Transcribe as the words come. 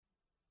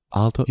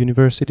Aalto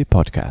University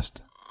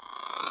podcast.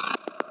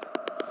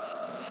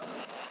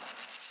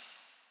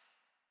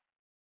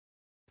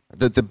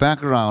 The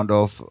background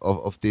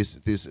of these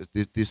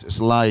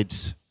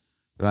slides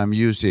that I'm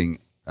using,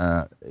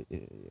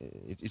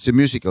 it's a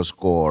musical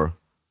score.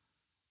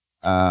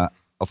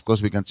 Of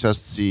course, we can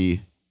just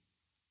see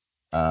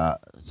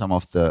some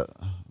of the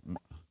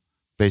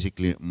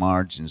basically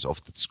margins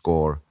of the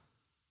score,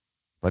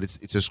 but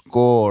it's a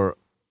score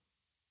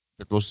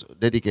that was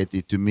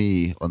dedicated to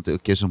me on the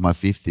occasion of my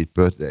 50th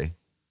birthday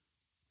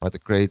by the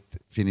great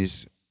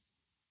Finnish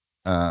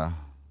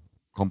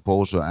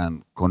composer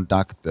and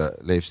conductor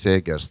Leif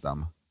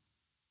Segerstam.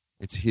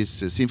 It's his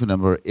symphony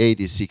number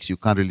 86. You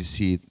can't really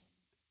see it.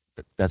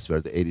 That's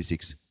where the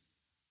 86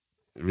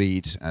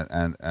 reads,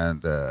 and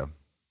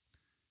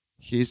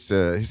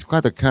he's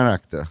quite a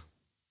character.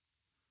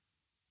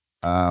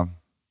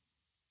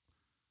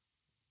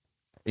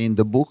 In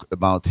the book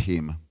about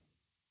him,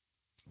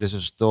 there's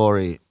a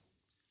story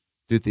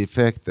to the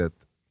effect that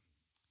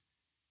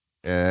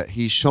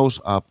he shows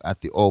up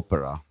at the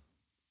opera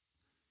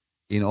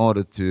in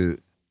order to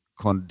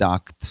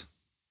conduct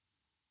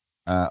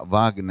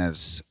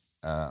Wagner's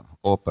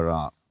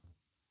opera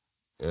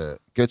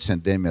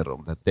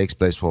Götzendämmerung that takes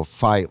place for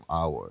 5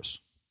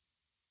 hours.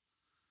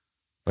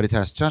 But it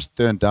has just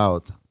turned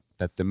out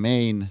that the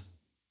main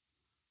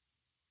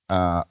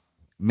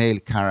male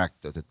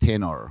character, the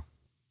tenor,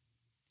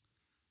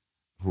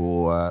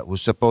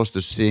 who's supposed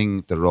to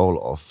sing the role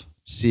of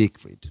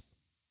Siegfried,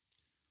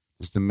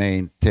 is the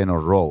main tenor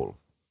role,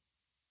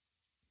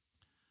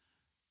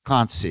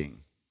 can't sing.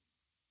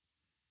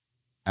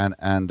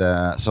 And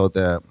so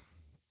the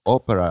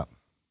opera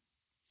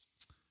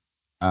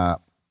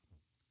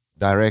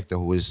director,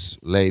 who is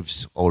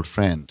Leif's old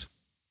friend,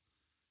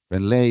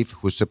 when Leif,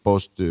 who's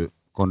supposed to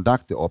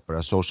conduct the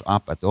opera, shows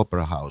up at the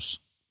opera house,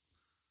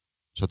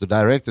 so the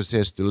director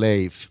says to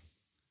Leif,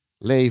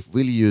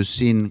 will you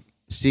sing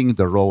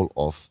the role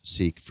of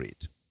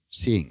Siegfried?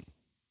 Sing.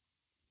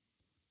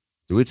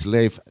 To which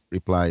Leif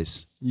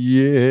replies,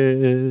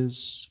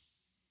 yes,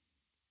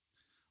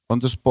 on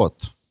the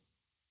spot.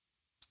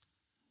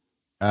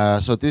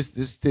 So this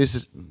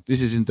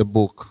is in the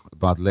book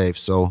about Leif.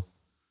 So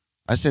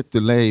I said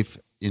to Leif,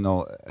 there's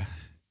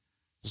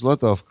a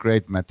lot of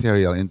great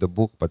material in the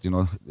book, but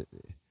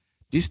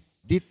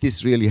did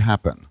this really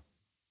happen?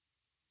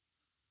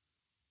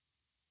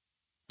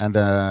 And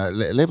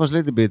Leif was a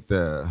little bit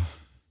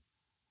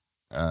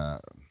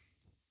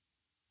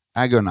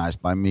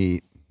agonized by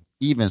me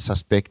even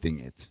suspecting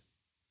it.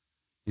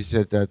 He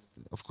said that,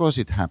 of course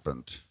it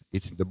happened.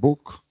 It's in the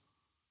book.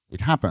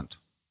 It happened.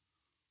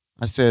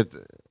 I said,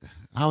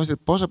 how is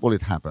it possible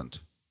it happened?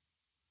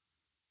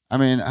 I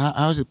mean,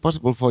 how is it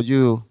possible for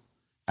you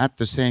at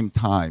the same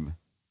time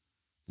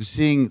to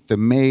sing the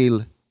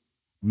male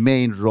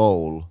main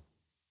role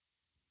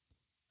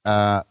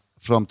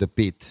from the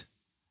pit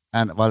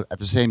and while at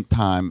the same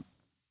time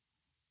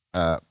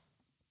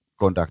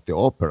conduct the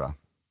opera?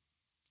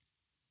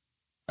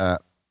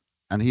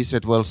 And he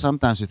said, well,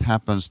 sometimes it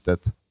happens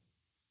that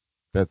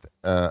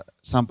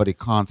somebody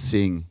can't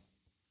sing,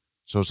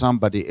 so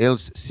somebody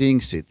else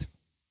sings it.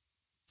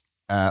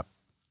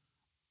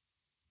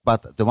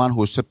 But the one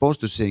who's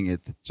supposed to sing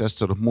it just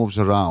sort of moves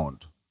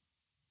around.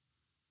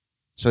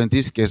 So in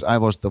this case, I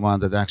was the one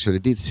that actually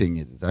did sing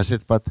it. I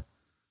said, but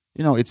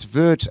it's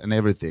words and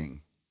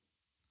everything.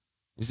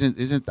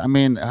 I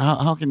mean,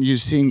 how can you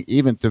sing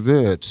even the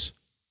words?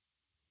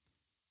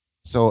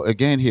 So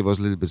again, he was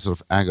a little bit sort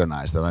of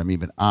agonized that I'm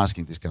even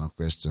asking this kind of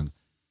question.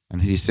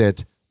 And he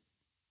said,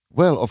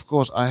 well, of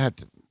course, I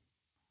had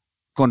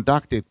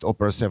conducted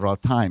opera several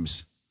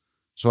times.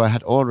 So I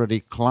had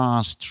already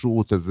glanced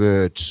through the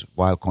words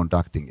while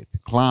conducting it.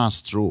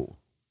 Glanced through.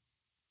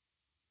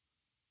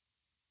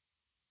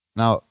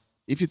 Now,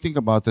 if you think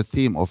about the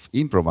theme of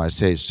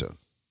improvisation,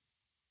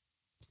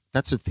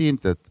 that's a theme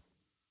that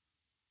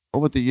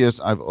over the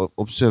years I've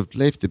observed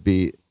Leif to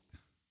be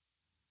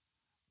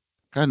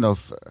kind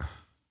of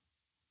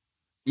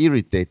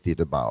irritated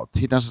about.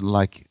 He doesn't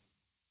like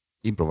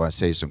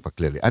improvisation, but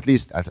clearly, at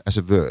least as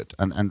a word.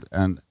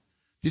 And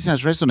this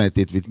has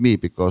resonated with me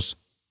because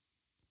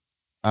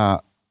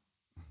I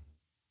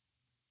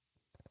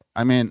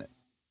mean,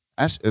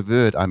 as a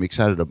word, I'm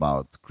excited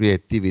about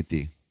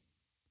creativity,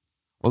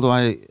 although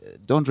I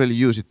don't really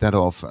use it that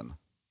often.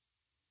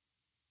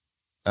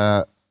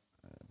 But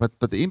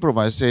the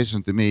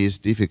improvisation to me is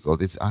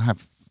difficult.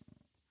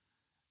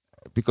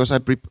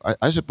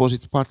 I suppose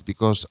it's partly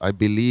because I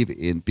believe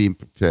in being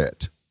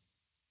prepared.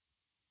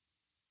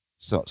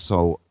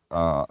 So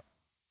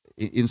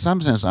in some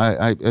sense,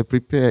 I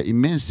prepare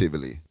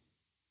immensely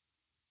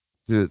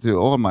to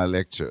all my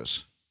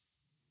lectures.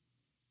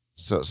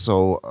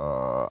 So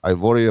I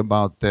worry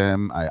about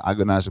them, I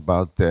agonize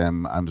about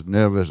them, I'm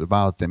nervous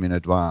about them in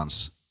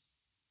advance.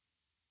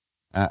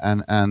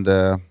 And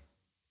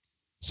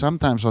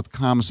sometimes what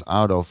comes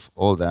out of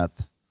all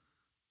that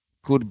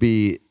could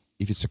be,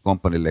 if it's a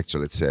company lecture,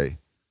 let's say,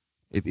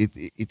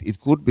 it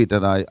could be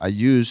that I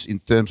use in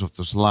terms of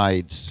the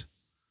slides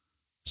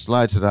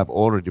slides that I've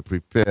already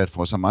prepared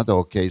for some other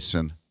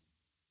occasion,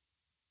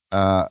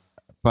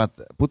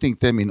 but putting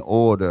them in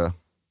order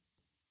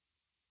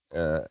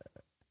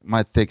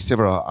might take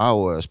several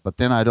hours, but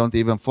then I don't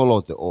even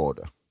follow the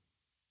order.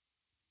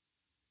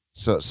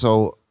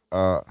 So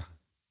the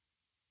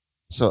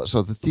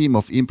theme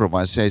of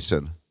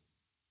improvisation,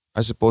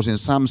 I suppose in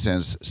some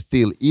sense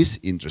still is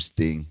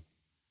interesting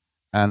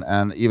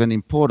and even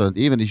important,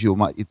 even if you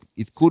might,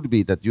 it could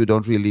be that you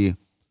don't really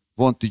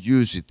want to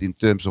use it in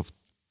terms of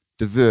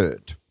the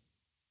word.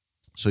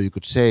 So you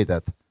could say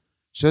that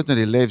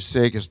certainly Leif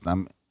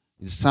Segerstam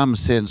in some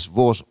sense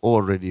was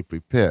already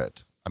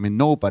prepared. I mean,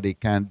 nobody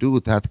can do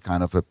that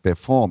kind of a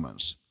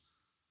performance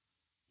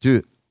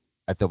to,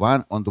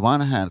 on the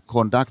one hand,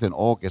 conduct an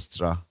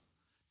orchestra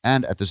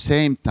and at the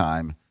same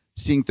time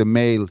sing the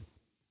main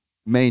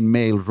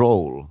male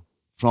role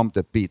from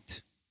the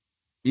pit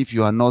if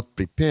you are not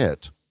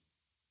prepared.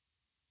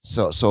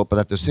 But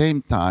at the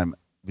same time,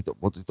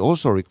 what it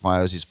also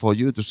requires is for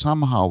you to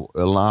somehow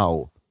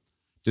allow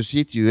the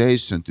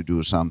situation to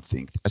do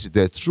something, as it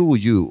were, through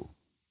you.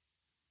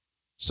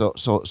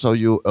 So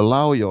you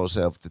allow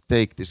yourself to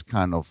take this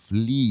kind of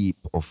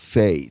leap of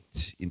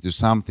faith into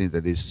something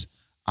that is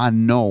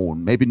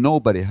unknown. Maybe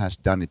nobody has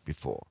done it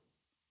before.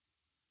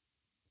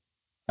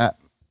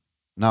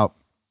 Now,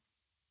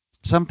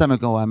 some time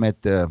ago I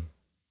met the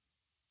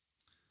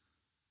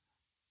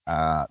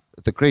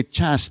great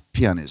jazz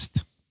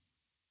pianist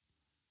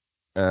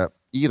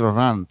Iiro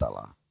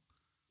Rantala,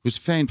 who's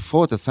famed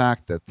for the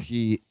fact that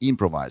he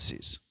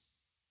improvises.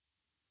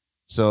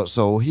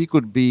 So he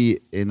could be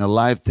in a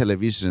live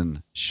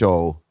television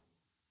show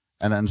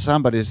and then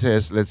somebody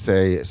says, let's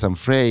say, some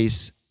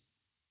phrase,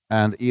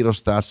 and Iiro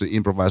starts to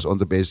improvise on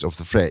the basis of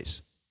the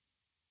phrase.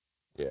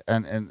 Yeah,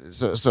 and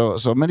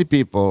so many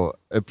people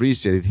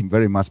appreciated him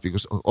very much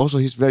because also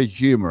he's very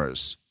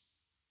humorous.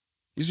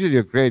 He's really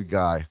a great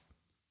guy.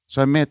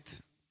 So I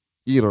met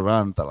Iiro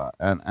Rantala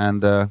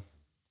and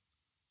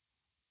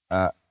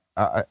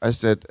I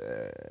said,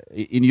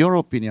 in your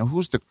opinion,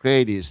 who's the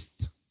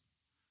greatest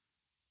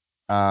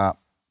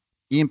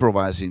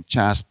improvising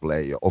jazz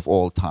player of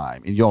all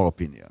time, in your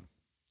opinion?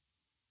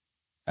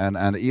 And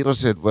Iiro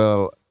said,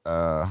 well,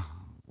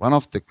 one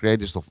of the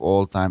greatest of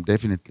all time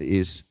definitely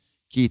is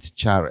Keith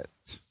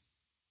Jarrett.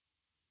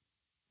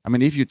 I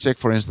mean, if you check,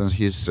 for instance,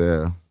 his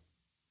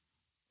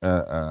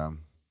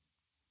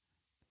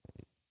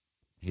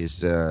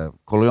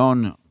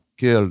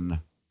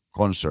Cologne-Köln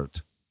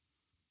concert,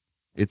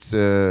 it's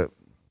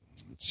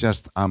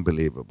just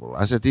unbelievable.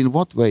 I said, in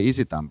what way is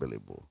it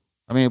unbelievable?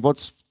 I mean,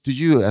 what's to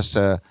you as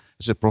a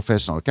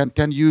professional?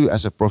 Can you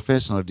as a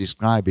professional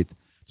describe it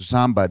to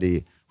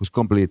somebody who's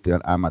completely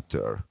an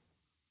amateur?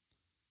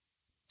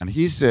 And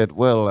he said,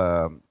 well,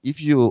 if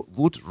you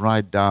would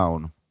write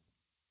down,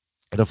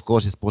 and of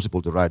course it's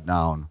possible to write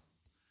down,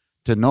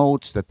 the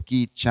notes that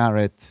Keith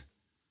Jarrett,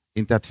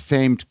 in that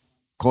famed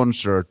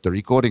concert, the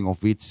recording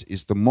of which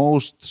is the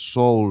most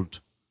sold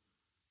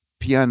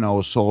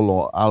piano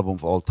solo album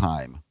of all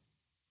time.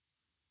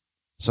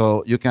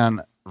 So you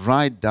can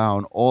write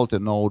down all the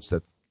notes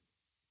that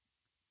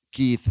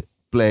Keith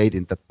played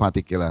in that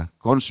particular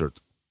concert.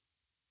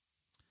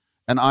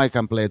 And I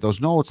can play those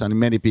notes, and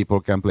many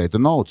people can play the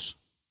notes.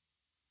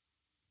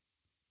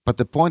 But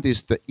the point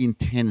is the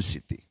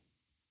intensity.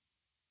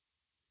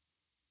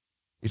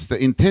 It's the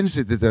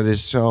intensity that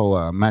is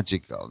so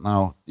magical.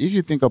 Now, if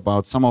you think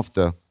about some of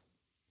the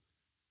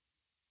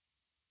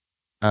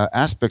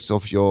aspects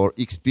of your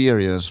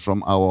experience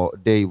from our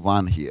day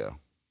one here.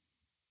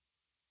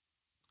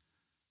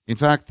 In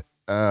fact,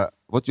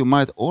 what you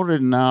might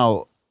already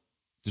now,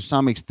 to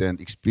some extent,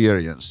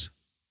 experience,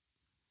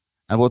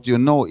 and what you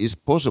know is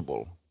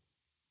possible,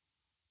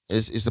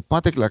 is a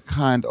particular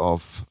kind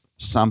of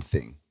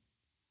something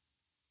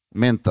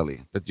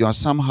mentally, that you are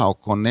somehow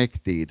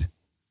connected,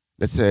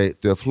 let's say,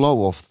 to a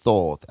flow of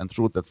thought, and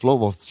through that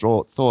flow of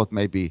thought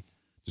maybe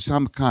to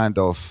some kind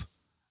of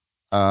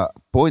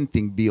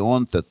pointing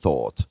beyond the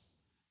thought,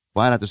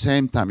 while at the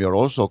same time you're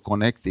also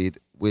connected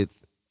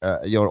with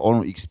your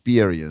own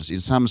experience in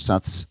some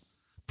such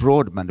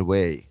broadband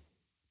way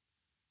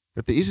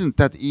that it isn't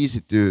that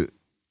easy to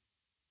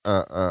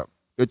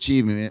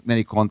achieve in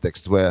many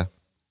contexts, where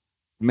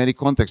in many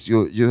contexts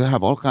you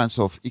have all kinds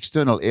of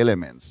external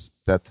elements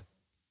that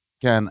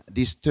can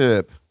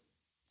disturb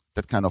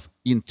that kind of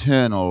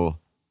internal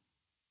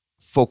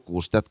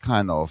focus, that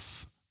kind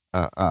of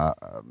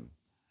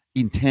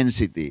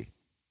intensity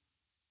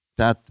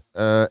that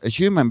a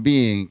human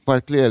being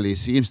quite clearly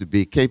seems to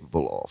be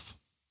capable of.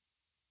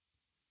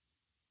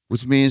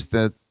 Which means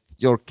that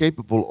you're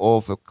capable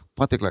of a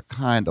particular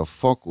kind of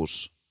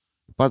focus,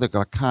 a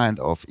particular kind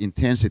of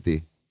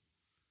intensity,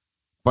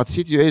 but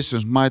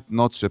situations might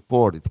not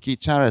support it. Keith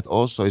Jarrett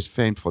also is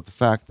famed for the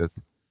fact that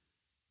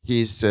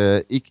he's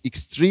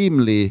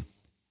extremely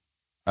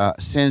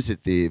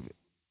sensitive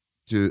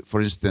to,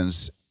 for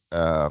instance,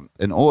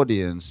 an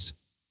audience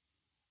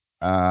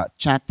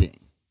chatting.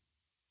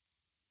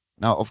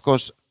 Now, of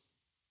course,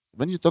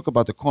 when you talk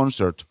about a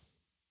concert,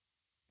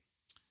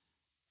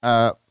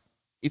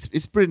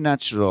 it's pretty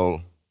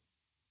natural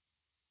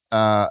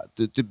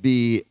to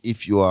be,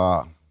 if you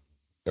are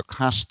a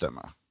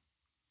customer,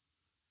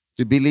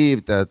 to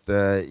believe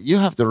that you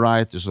have the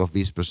right to sort of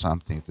whisper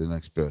something to the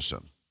next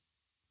person.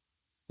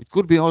 It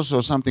could be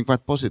also something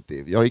quite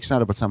positive. You're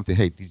excited about something.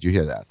 Hey, did you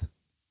hear that?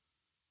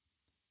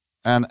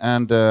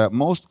 And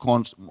most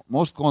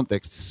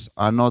contexts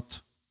are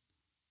not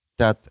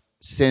that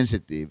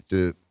sensitive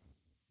to,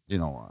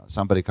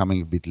 somebody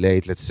coming a bit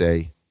late. Let's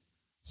say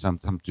some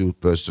two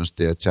persons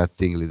there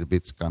chatting a little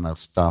bit, kind of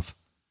stuff.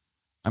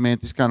 I mean,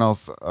 this kind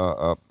of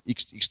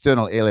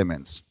external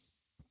elements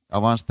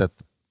are ones that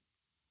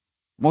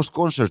most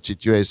concert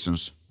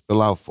situations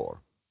allow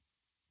for.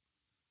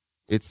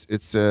 It's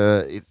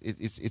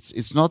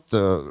not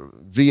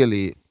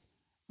really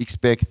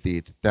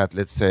expected that,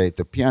 let's say,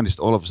 the pianist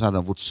all of a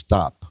sudden would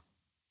stop.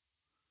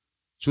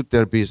 Should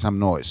there be some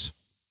noise?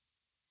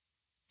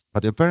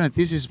 But apparently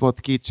this is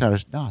what Keith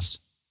Jarrett does.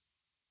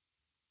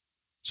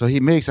 So he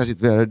makes, as it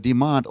were, a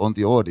demand on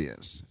the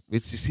audience,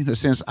 which is in a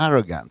sense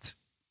arrogant.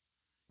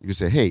 You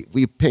say, hey,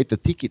 we paid the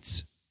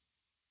tickets.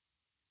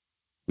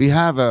 We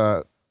have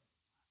the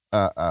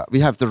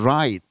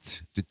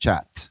right to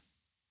chat.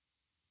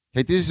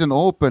 Hey, this is an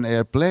open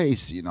air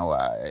place,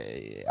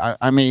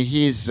 I mean,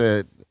 he's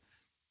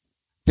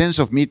tens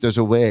of meters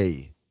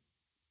away.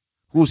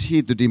 Who's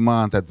he to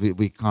demand that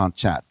we can't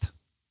chat?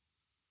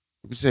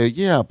 You could say,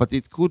 yeah, but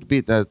it could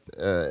be that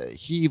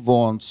he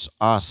wants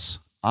us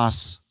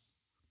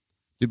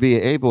to be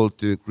able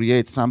to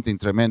create something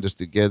tremendous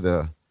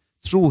together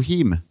through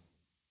him.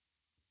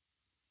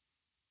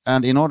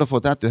 And in order for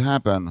that to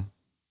happen,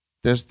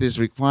 there's this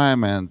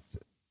requirement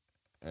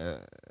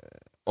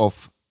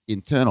of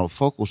internal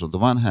focus on the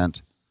one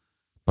hand,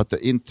 but the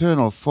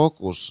internal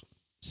focus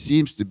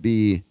seems to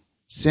be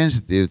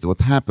sensitive to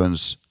what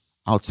happens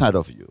outside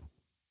of you.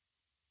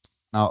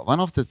 Now, one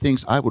of the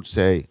things I would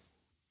say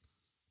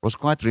was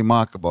quite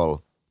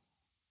remarkable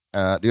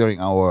during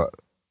our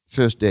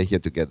first day here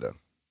together.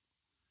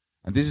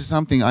 And this is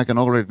something I can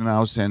already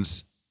now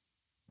sense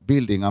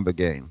building up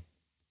again.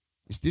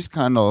 It's this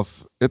kind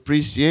of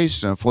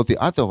appreciation for the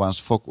other one's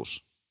focus.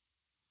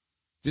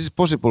 This is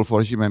possible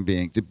for a human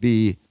being to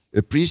be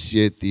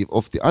appreciative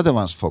of the other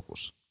one's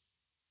focus.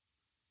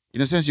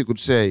 In a sense, you could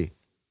say,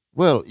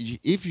 well,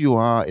 if you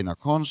are in a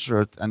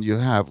concert and you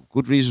have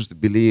good reasons to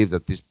believe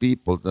that these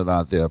people that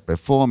are there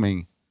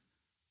performing,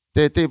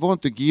 they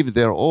want to give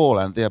their all,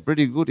 and they are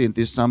pretty good in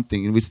this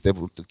something in which they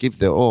want to give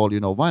their all,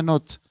 why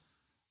not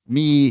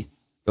me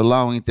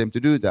allowing them to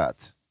do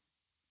that?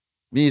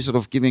 Me sort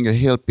of giving a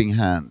helping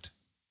hand.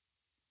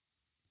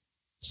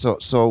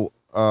 So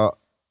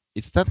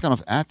it's that kind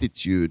of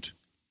attitude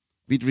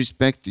with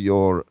respect to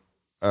your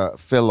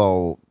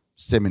fellow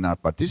seminar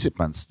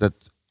participants that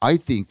I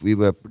think we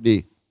were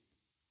pretty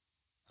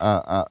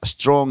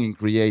strong in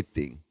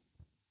creating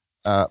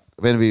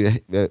when we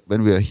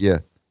were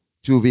here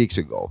 2 weeks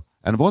ago.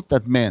 And what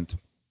that meant,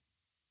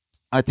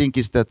 I think,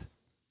 is that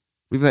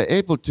we were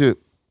able to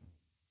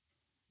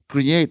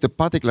create a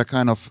particular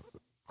kind of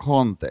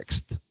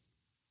context.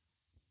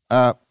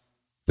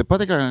 The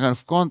particular kind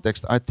of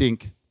context, I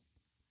think,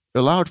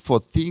 allowed for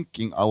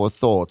thinking our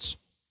thoughts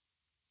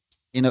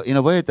in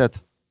a way that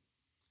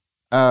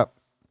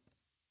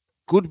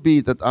could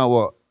be that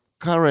our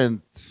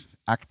current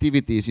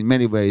activities in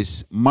many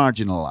ways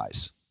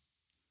marginalize.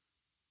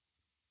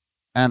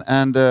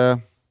 And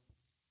the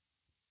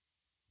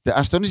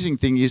astonishing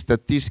thing is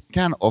that this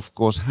can, of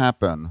course,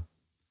 happen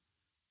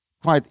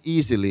quite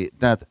easily,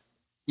 that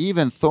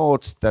even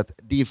thoughts that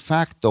de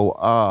facto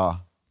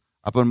are,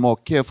 upon more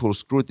careful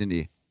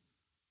scrutiny,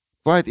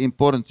 quite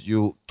important to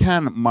you,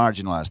 can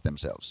marginalize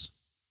themselves.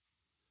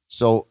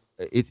 So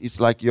it's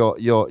like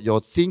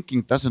your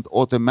thinking doesn't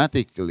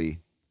automatically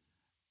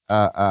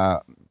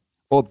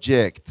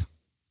object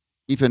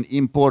if an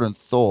important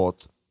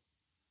thought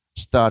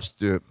starts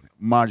to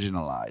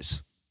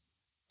marginalize.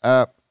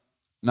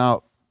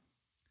 Now,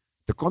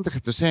 the context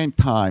at the same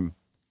time,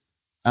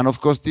 and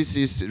of course this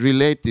is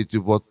related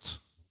to what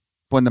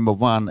point number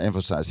one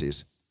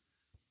emphasizes,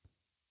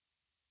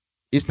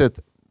 is that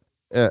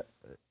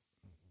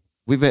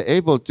we were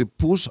able to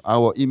push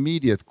our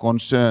immediate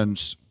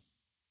concerns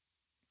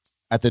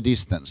at a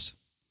distance.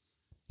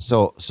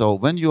 So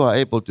when you are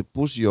able to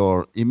push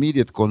your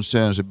immediate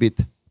concerns a bit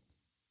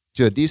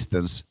to a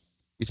distance,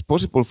 it's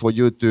possible for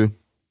you to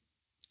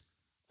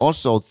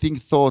also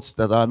think thoughts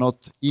that are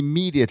not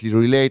immediately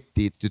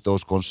related to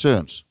those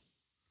concerns.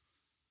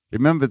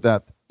 Remember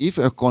that if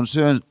a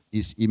concern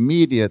is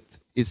immediate,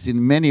 it's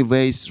in many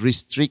ways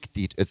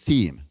restricted a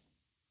theme.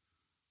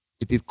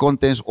 It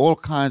contains all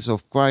kinds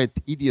of quite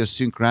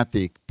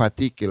idiosyncratic,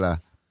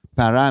 particular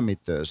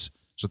parameters.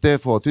 So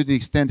therefore, to the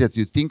extent that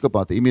you think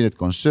about the immediate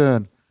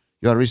concern,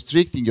 you are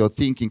restricting your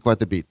thinking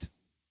quite a bit.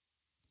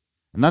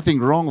 Nothing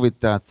wrong with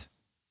that,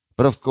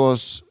 but of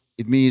course,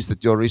 it means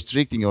that you're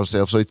restricting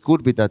yourself. So it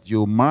could be that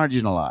you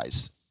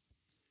marginalize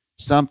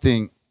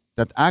something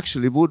that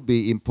actually would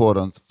be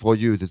important for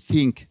you to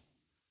think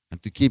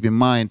and to keep in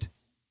mind,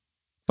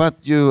 but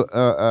you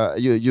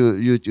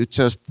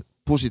just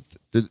push it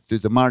to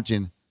the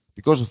margin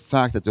because of the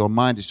fact that your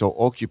mind is so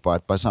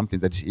occupied by something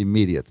that is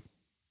immediate.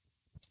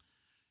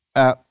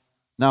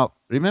 Now,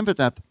 remember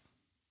that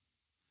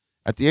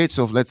at the age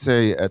of, let's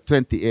say,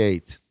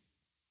 28,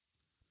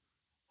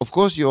 of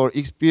course, your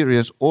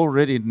experience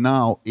already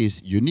now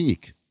is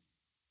unique.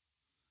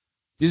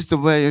 This is the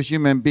way a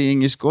human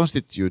being is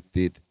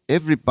constituted.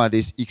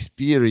 Everybody's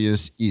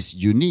experience is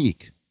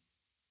unique.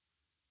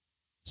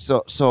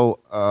 So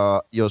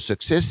your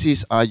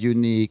successes are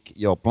unique,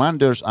 your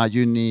blunders are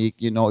unique,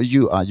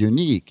 you are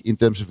unique in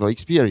terms of your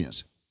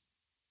experience.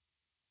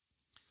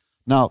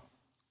 Now,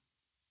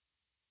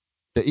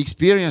 the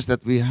experience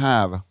that we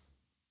have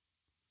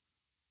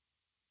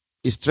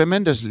is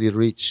tremendously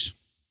rich.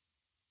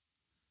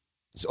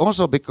 It's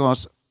also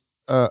because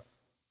the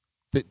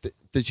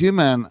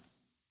human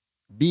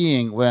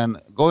being, when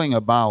going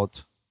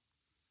about,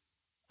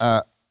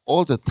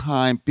 all the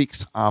time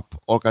picks up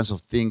all kinds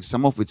of things,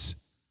 some of which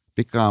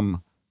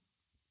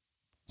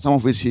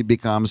he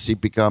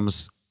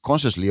becomes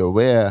consciously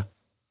aware,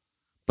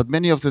 but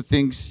many of the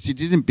things he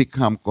didn't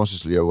become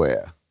consciously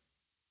aware.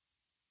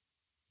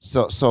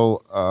 So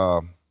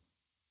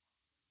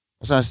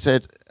as I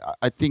said,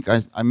 I think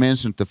I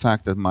mentioned the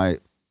fact that my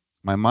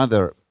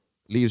mother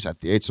lives at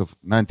the age of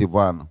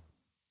 91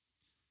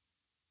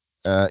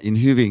 in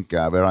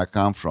Hyvinkää, where I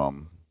come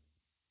from,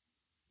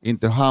 in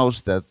the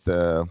house that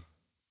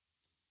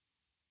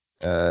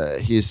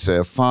his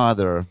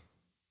father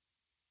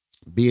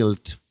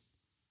built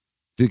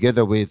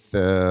together with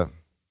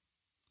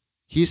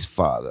his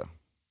father.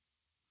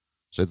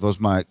 So it was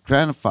my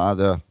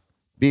grandfather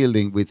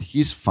building with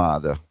his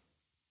father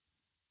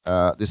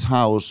this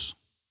house,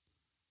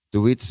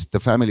 to which the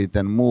family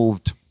then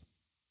moved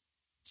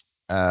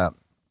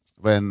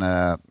when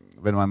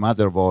my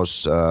mother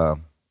was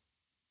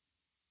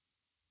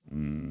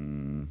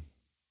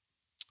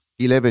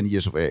 11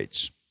 years of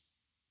age.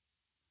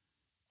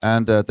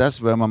 And that's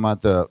where my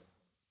mother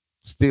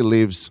still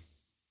lives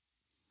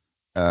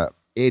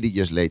 80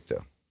 years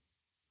later.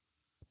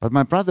 But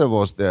my brother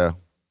was there,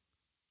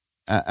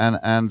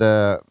 and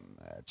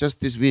just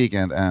this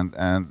weekend,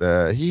 and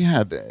he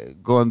had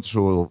gone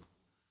through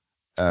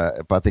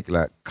a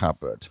particular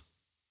cupboard,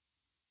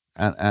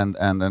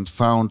 and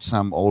found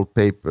some old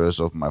papers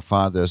of my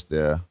father's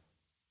there,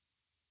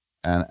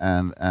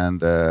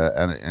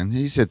 and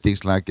he said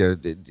things like,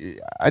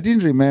 "I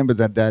didn't remember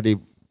that Daddy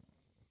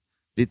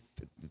did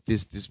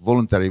this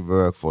voluntary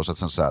work for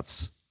such and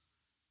such."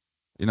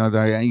 There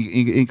are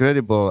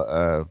incredible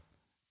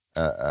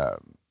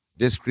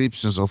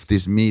descriptions of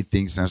these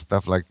meetings and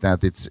stuff like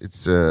that.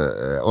 It's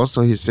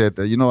also, he said,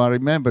 I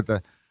remember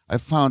that I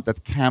found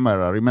that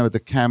camera. Remember the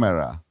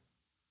camera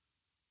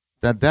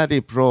that Daddy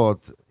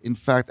brought, in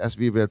fact, as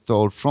we were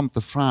told, from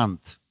the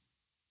front.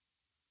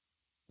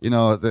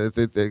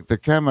 The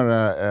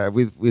camera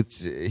with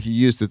which he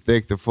used to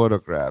take the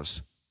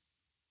photographs.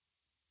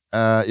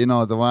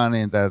 The one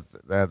in that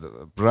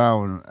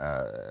brown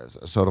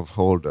sort of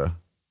holder.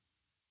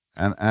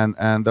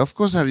 And of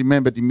course I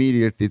remembered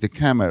immediately the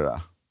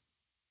camera.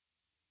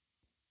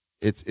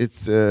 It's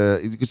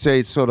you could say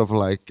it's sort of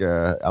like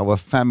our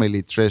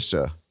family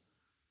treasure,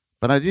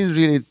 but I didn't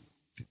really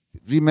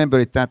remember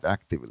it that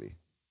actively.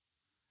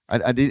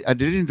 I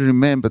didn't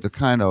remember the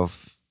kind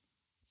of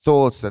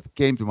thoughts that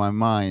came to my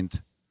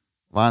mind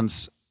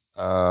once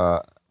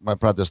my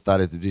brother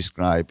started to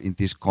describe in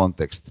this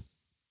context.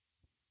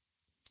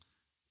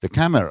 The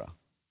camera.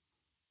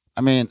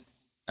 I mean,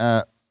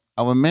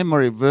 our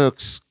memory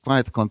works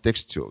quite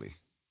contextually.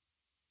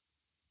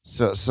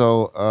 So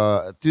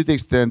to the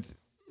extent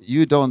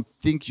you don't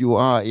think you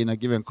are in a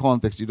given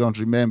context, you don't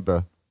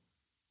remember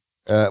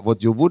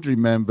what you would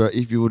remember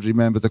if you would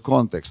remember the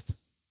context.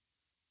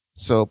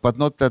 So, but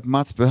not that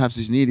much perhaps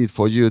is needed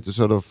for you to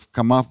sort of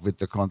come up with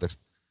the context.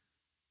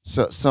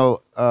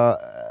 So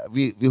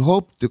we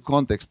hope the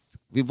context,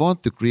 we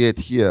want to create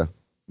here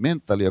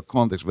mentally a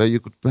context where you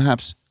could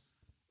perhaps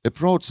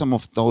approach some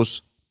of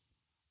those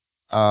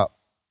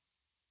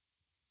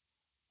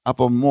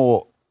upon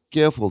more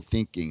careful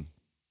thinking,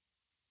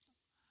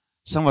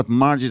 somewhat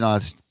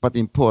marginalized but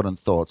important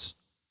thoughts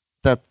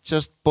that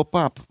just pop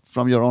up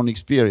from your own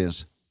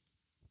experience,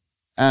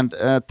 and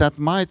that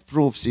might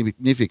prove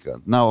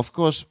significant. Now, of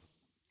course,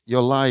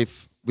 your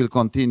life will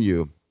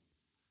continue.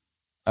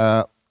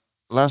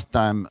 Last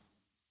time,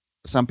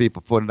 some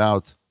people pointed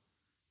out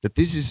that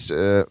this is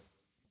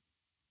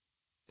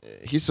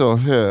his or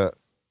her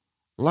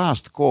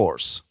last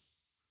course.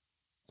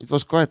 It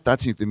was quite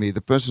touching to me.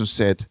 The person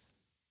said,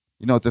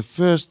 the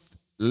first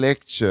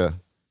lecture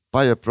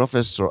by a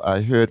professor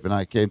I heard when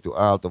I came to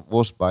Aalto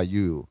was by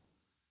you.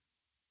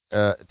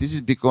 This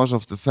is because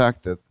of the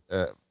fact that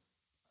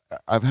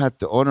I've had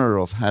the honor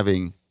of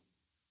having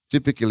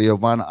typically a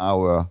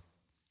 1-hour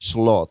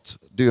slot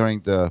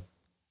during the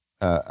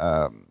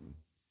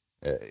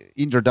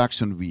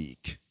introduction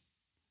week.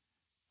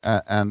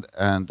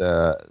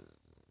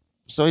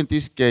 So in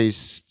this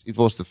case, it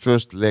was the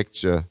first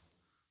lecture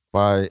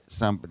by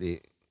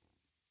somebody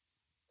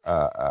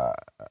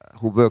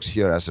who works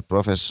here as a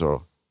professor.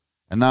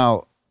 And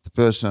now the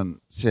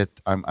person said,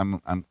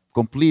 I'm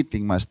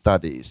completing my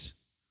studies.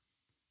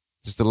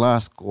 This is the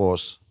last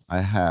course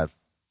I had.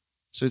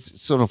 So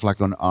it's sort of like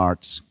an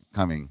arts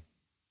coming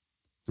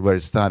to where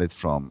it started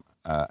from.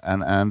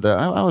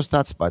 I was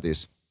touched by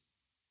this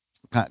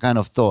kind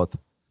of thought.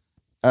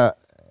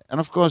 And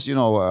of course,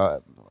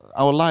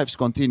 our lives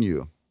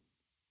continue.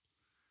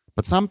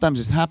 But sometimes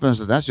it happens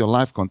that as your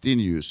life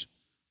continues,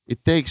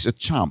 it takes a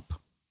jump.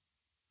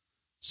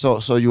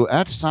 So you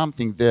add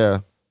something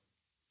there,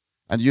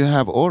 and you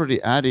have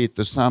already added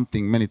to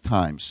something many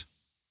times.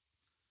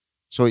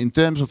 So in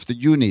terms of the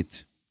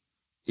unit,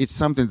 it's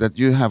something that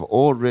you have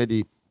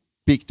already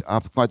picked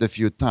up quite a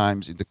few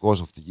times in the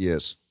course of the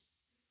years.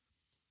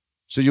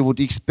 So you would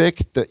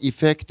expect the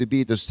effect to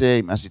be the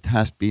same as it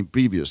has been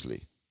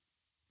previously.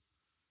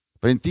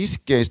 But in this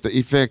case, the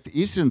effect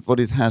isn't what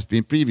it has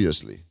been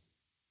previously.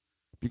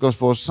 Because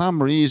for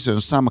some reason,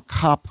 some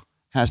cup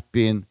has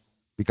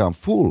become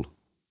full.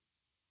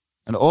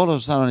 And all of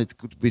a sudden it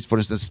could be, for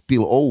instance,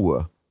 spill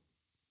over.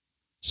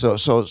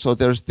 So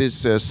there's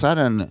this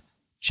sudden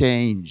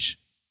change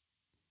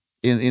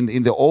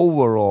in the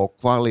overall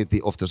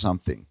quality of the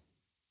something.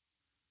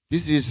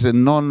 This is a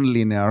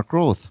non-linear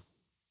growth.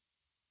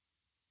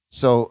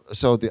 So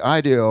the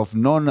idea of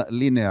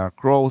non-linear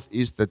growth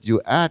is that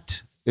you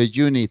add a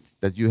unit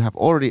that you have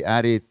already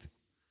added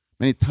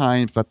many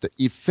times, but the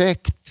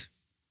effect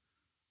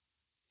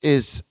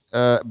is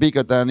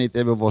bigger than it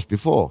ever was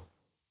before.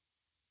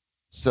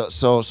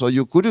 So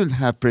you couldn't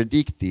have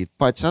predicted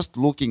by just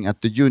looking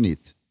at the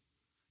unit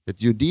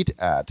that you did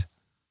add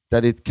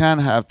that it can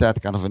have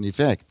that kind of an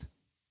effect.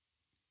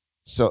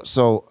 So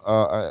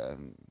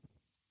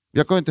we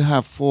are going to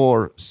have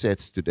 4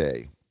 sets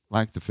today,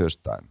 like the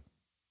first time.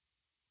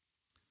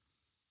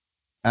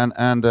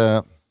 And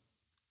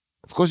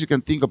of course you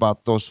can think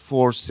about those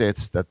 4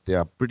 sets that they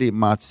are pretty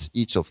much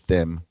each of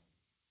them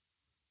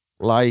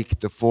like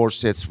the 4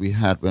 sets we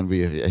had when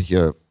we were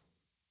here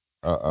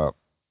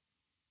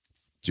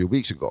 2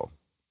 weeks ago.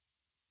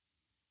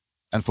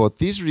 And for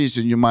this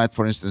reason, you might,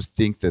 for instance,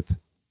 think that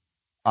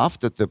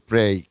after the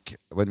break,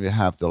 when we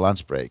have the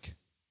lunch break,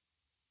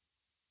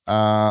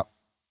 I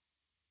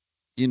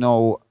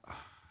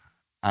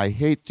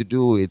hate to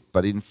do it,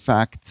 but in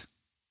fact,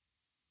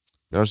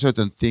 there are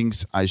certain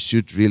things I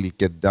should really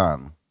get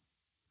done.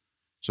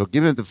 So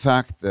given the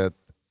fact that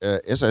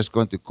ESA is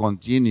going to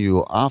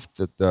continue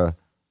after the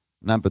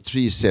number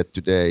 3 set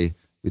today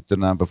with the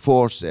number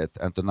 4 set,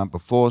 and the number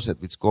 4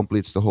 set, which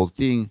completes the whole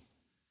thing,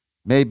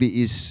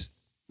 maybe is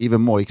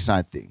even more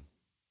exciting.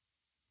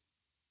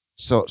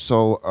 So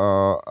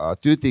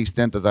to the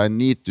extent that I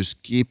need to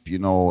skip,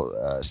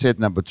 set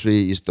number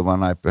 3 is the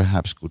one I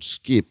perhaps could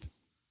skip.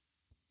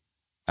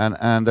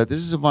 And this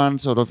is one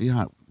sort of, you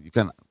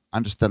can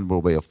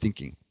understandable way of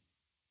thinking.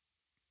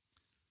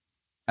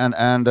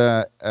 And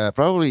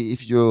probably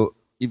if you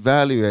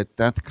evaluate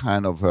that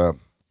kind of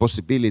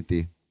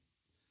possibility,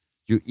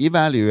 you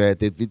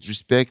evaluate it with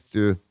respect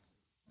to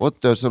what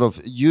the sort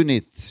of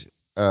unit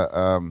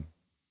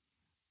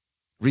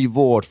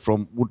reward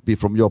would be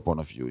from your point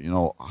of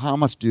view. How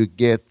much do you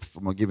get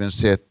from a given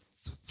set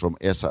from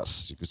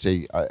ESAs? You could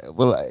say,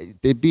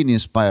 they've been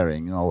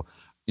inspiring.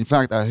 In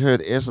fact, I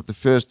heard ESA the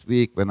first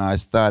week when I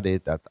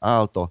studied at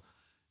Aalto.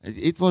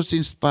 It was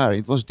inspiring.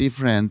 It was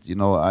different.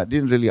 I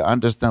didn't really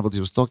understand what he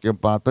was talking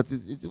about, but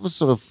it was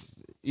sort of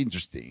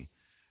interesting,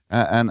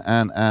 and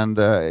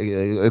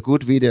a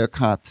good video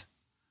cut.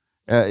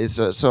 But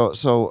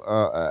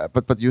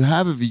you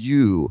have a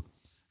view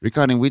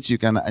regarding which you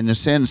can, in a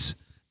sense,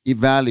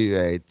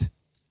 evaluate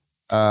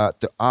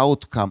the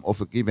outcome of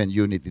a given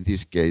unit, in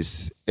this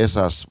case,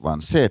 ESA's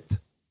one set.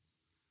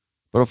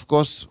 But of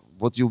course,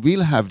 what you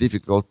will have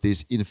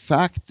difficulties, in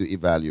fact, to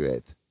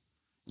evaluate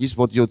is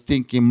what your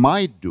thinking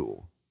might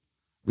do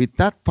with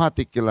that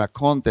particular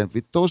content,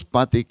 with those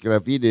particular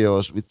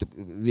videos, with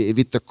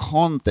the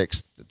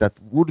context that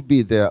would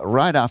be there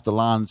right after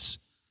lunch.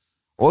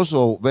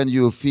 Also, when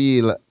you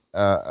feel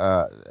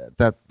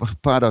that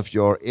part of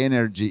your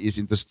energy is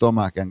in the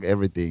stomach and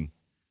everything.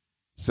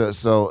 So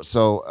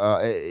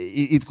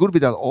it could be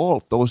that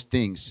all those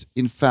things,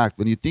 in fact,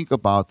 when you think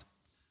about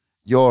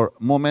your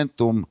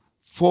momentum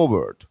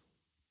forward,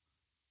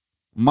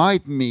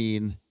 might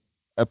mean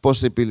a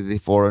possibility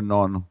for a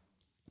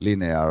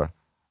non-linear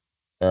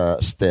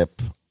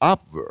step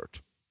upward.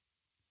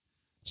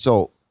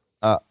 So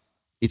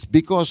it's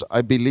because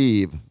I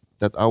believe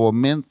that our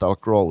mental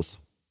growth,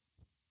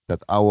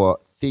 that our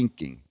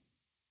thinking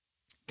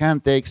can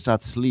take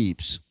such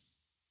leaps,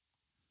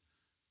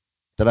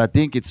 that I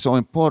think it's so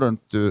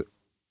important to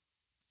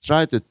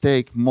try to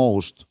take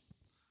most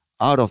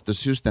out of the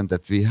system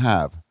that we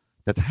have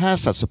that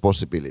has such a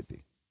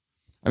possibility.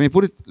 Let me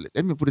put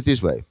it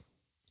this way.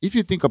 If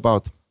you think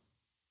about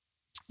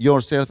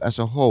yourself as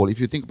a whole, if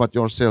you think about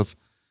yourself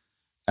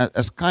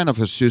as kind of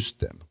a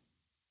system,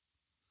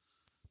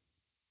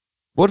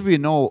 what we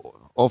know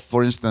of,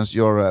 for instance,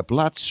 your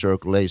blood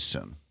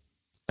circulation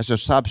as a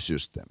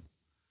subsystem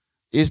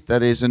is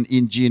that it's an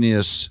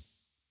ingenious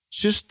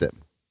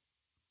system.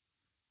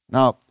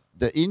 Now,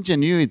 the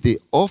ingenuity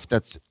of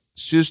that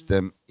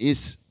system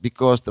is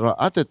because there are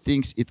other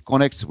things it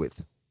connects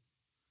with.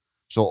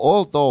 So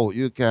although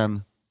you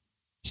can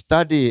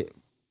study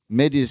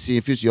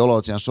medicine,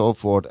 physiology, and so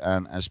forth,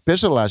 and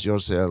specialize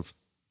yourself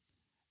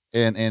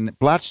in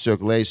blood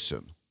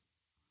circulation,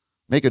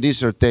 make a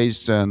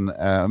dissertation,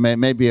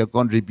 maybe a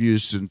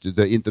contribution to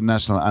the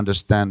international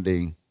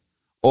understanding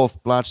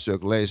of blood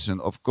circulation.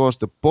 Of course,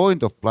 the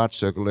point of blood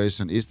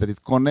circulation is that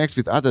it connects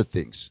with other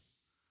things.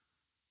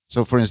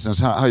 So, for instance,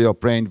 how your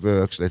brain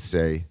works, let's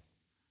say,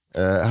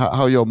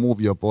 how you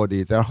move your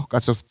body. There are all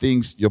kinds of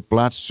things your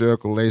blood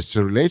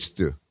circulation relates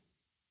to.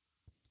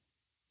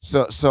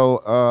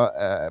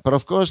 But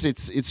of course,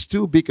 it's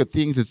too big a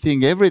thing to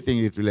think everything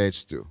it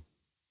relates to.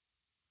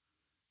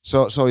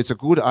 So it's a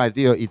good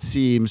idea, it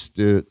seems,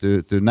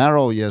 to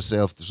narrow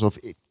yourself to sort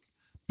of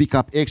pick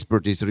up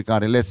expertise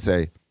regarding, let's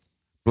say,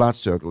 blood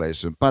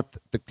circulation. But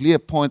the clear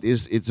point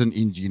is it's an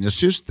ingenious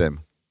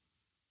system.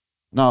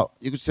 Now,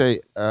 you could say,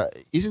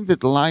 isn't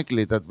it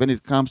likely that when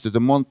it comes to the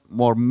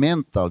more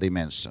mental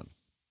dimension,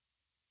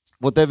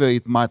 whatever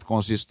it might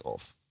consist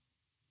of,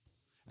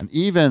 and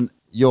even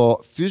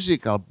your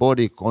physical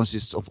body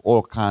consists of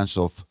all kinds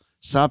of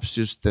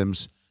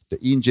subsystems, the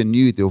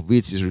ingenuity of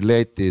which is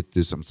related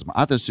to some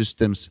other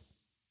systems,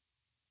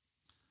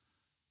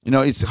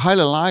 it's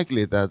highly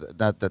likely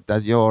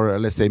that your,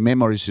 let's say,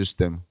 memory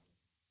system,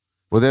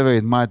 whatever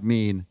it might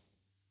mean,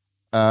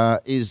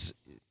 is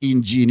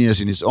ingenious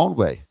in its own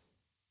way.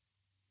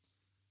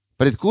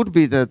 But it could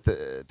be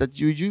that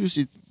you use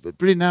it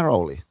pretty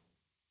narrowly.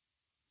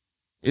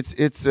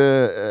 It's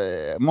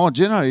more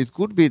generally, it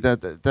could be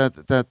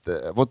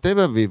that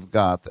whatever we've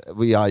got,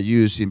 we are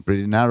using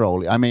pretty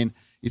narrowly. I mean,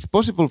 it's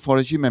possible for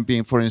a human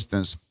being, for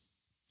instance,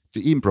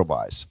 to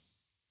improvise.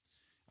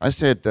 I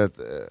said that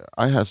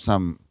I have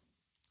some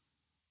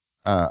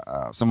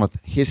somewhat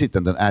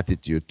hesitant an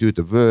attitude to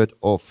the word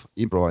of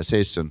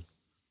improvisation.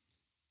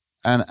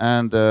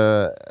 And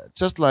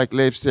just like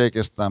Leif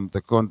Segerstam,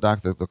 the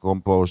conductor, the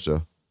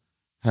composer,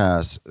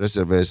 has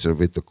reservation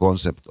with the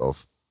concept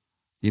of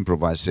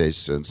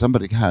improvisation,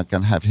 somebody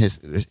can have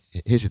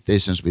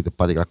hesitations with a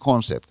particular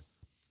concept.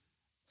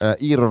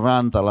 Iiro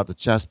Rantala, the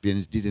jazz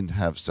pianist, didn't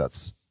have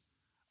such.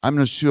 I'm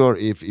not sure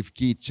if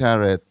Keith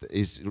Jarrett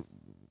is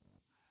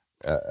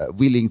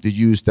willing to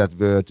use that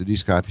word to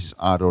describe his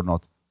art or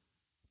not.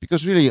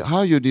 Because really,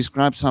 how you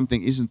describe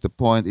something isn't the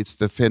point, it's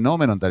the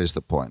phenomenon that is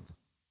the point.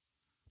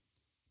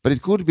 But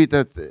it could be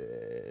that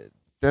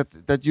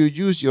you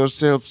use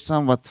yourself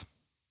somewhat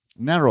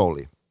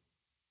narrowly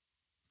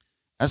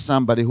as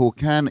somebody who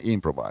can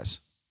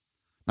improvise.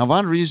 Now,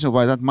 one reason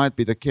why that might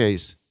be the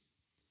case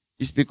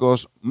is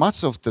because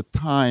much of the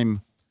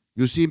time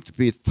you seem to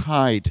be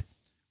tied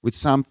with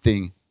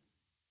something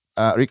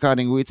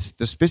regarding which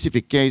the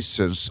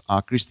specifications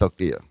are crystal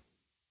clear.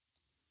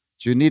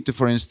 So you need to,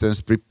 for instance,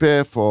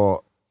 prepare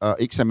for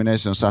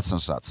examination such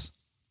and such.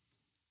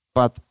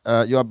 But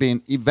you are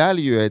being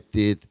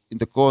evaluated in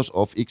the course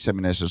of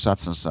examination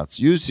such and such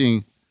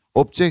using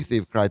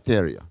objective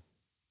criteria.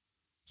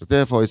 So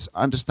therefore, it's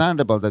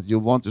understandable that you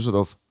want to sort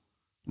of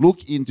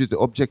look into the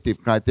objective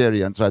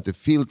criteria and try to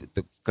fill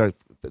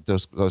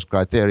those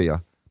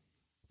criteria.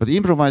 But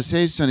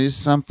improvisation is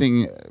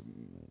something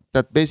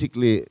that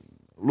basically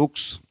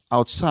looks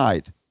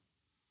outside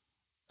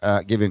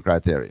given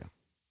criteria.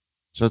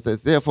 So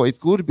therefore, it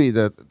could be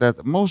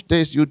that most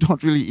days you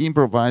don't really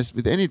improvise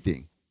with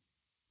anything.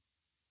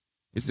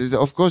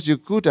 Of course, you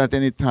could at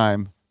any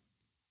time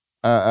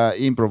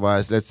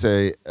improvise, let's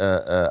say,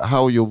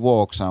 how you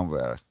walk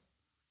somewhere.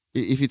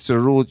 If it's a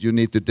route you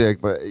need to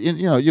take, but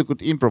you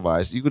could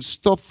improvise. You could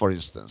stop, for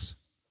instance,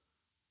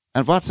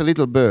 and watch a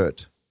little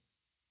bird.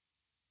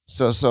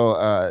 So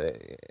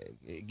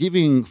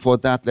giving for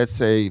that, let's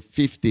say,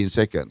 15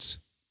 seconds,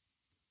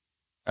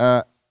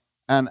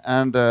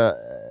 and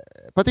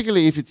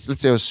particularly if it's,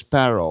 let's say, a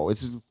sparrow,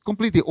 it's a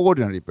completely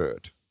ordinary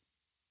bird.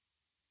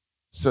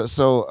 So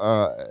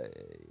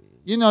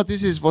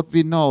this is what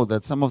we know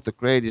that some of the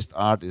greatest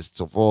artists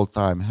of all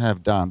time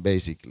have done,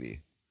 basically.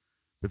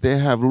 That they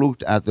have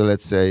looked at,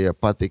 let's say, a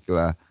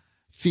particular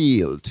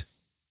field.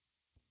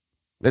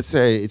 Let's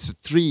say it's a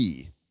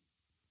tree.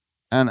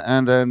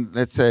 And then,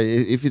 let's say,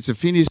 if it's a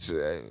Finnish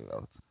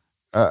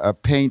a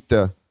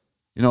painter,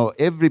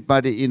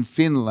 everybody in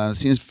Finland,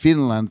 since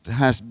Finland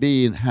has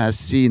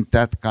seen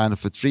that kind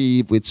of a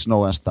tree with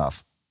snow and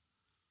stuff.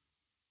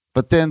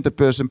 But then the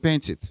person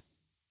paints it.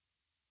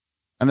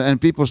 And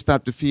people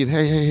start to feel,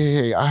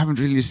 hey, I haven't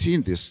really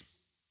seen this.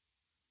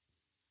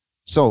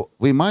 So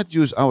we might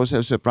use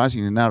ourselves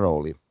surprisingly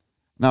narrowly.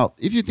 Now,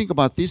 if you think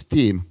about this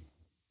theme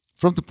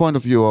from the point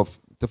of view of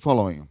the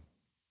following.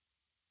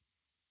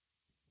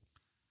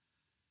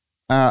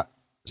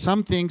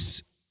 Some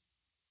things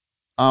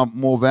are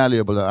more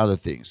valuable than other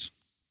things.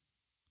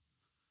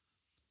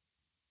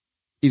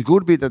 It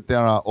could be that there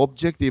are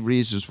objective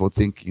reasons for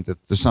thinking that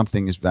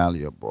something is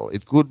valuable.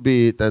 It could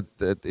be that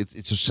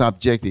it's a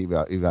subjective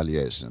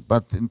evaluation.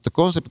 But the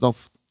concept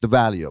of the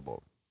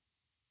valuable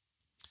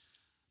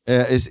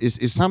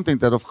is something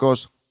that, of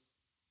course,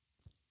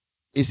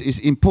 is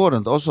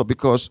important also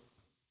because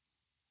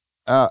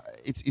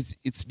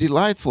it's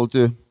delightful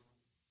to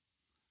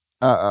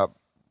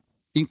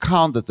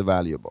encounter the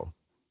valuable.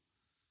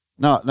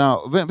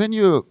 Now, when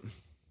you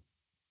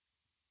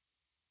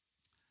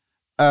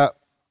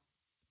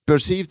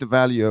perceive the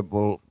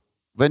valuable,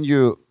 when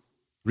you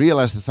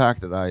realize the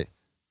fact that I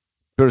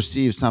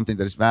perceive something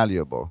that is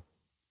valuable,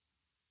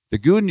 the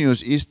good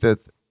news is that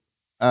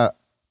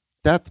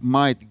that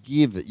might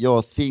give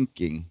your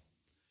thinking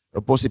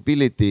a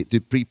possibility to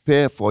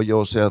prepare for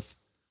yourself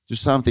to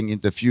something in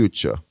the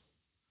future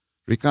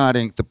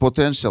regarding the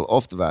potential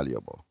of the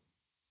valuable.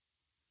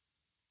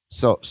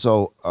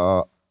 So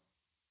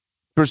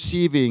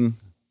perceiving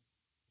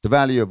the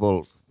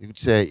valuable, you could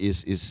say,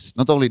 is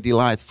not only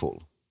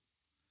delightful,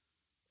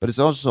 but it's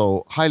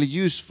also highly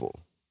useful.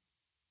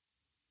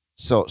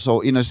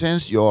 So in a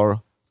sense,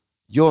 you're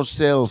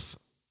yourself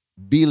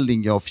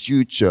building your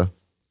future,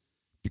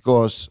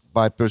 because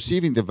by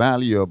perceiving the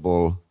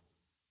valuable,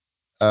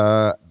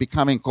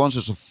 becoming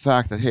conscious of the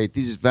fact that, hey,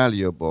 this is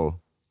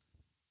valuable,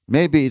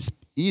 maybe it's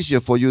easier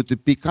for you to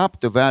pick up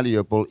the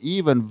valuable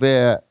even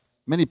where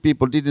many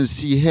people didn't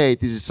see, hey,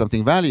 this is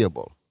something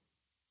valuable.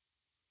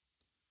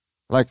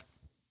 Like,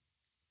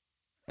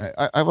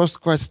 I was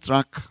quite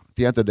struck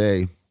the other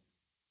day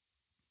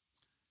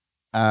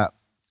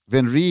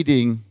when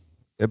reading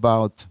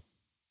about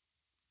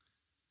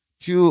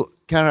few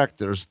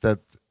characters that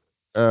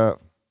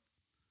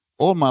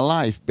all my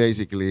life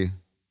basically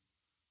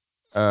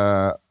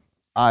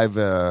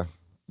I've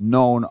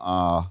known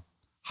are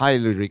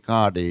highly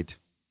regarded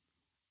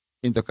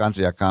in the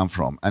country I come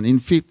from. And in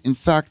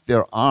fact,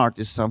 their art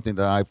is something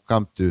that I've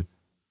come to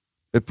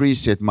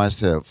appreciate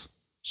myself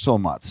so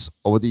much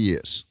over the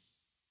years.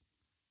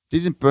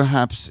 Didn't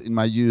perhaps in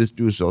my youth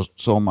do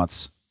so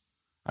much.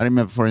 I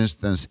remember, for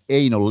instance,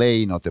 Eino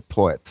Leino, the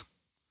poet,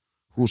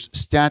 whose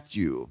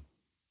statue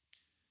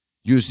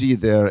you see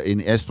there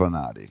in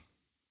Esplanade.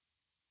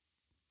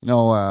 You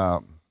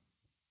know,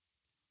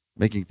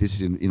 making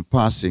this in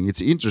passing,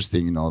 it's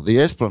interesting, you know, the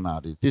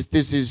Esplanade.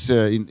 This is,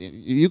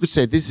 you could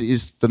say this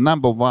is the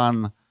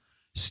 #1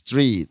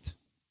 street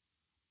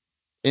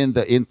in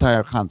the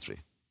entire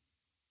country.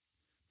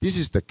 This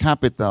is the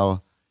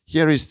capital.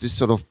 Here is this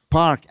sort of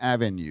Park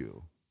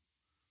Avenue.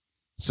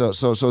 So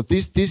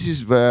this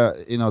is where,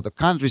 you know, the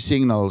country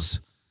signals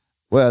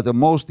where the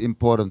most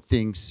important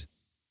things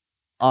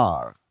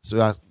are.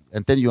 So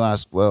and then you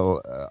ask,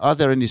 well, are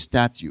there any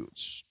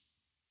statues?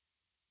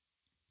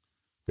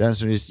 The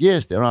answer is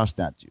yes, there are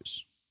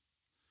statues.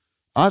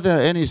 Are there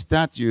any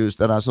statues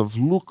that are sort of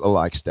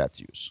look-alike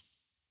statues?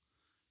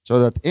 So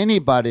that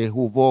anybody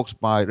who walks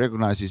by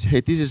recognizes,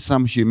 hey, this is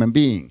some human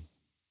being.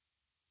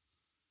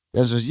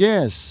 The answer is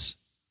yes,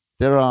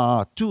 there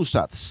are 2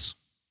 such.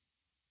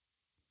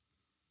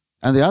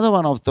 And the other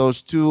one of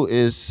those 2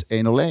 is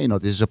Eino Leino.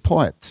 This is a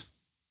poet.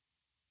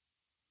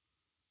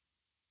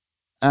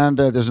 And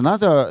there's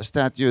another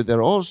statue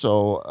there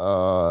also,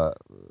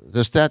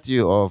 the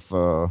statue of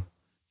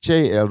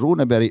J.L.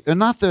 Runeberg,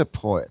 another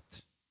poet.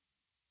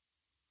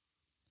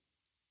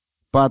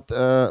 But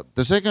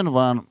the second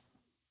one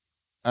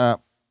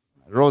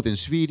wrote in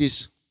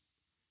Swedish,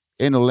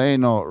 Eino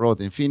Leino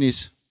wrote in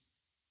Finnish.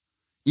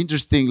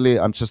 Interestingly,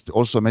 I'm just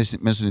also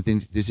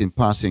mentioning this in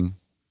passing.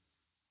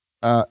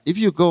 If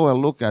you go and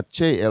look at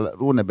J.L.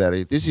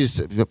 Runeberg, this is,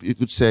 you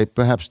could say,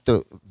 perhaps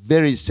the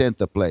very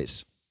center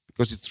place,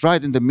 because it's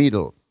right in the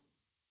middle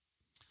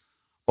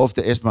of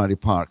the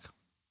Esplanade Park.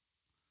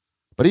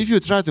 But if you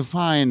try to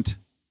find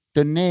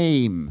the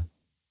name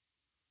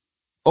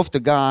of the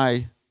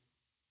guy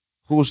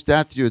whose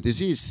statue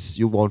this is,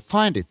 you won't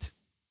find it.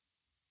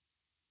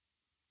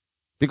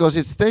 Because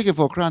it's taken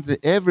for granted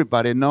that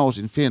everybody knows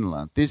in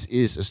Finland this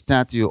is a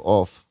statue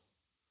of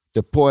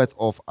the poet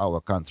of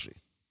our country.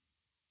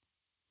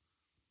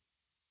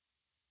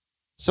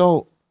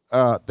 So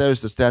there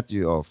is the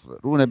statue of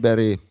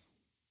Runeberg,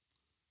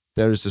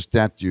 there is the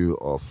statue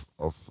of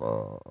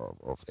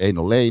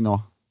Eino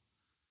Leino.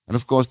 And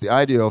of course, the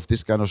idea of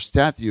this kind of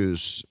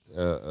statues,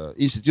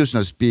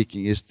 institutionally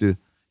speaking, is to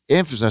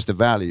emphasize the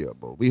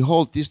valuable. We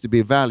hold this to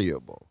be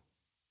valuable.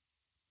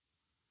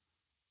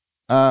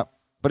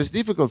 But it's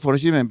difficult for a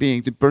human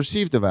being to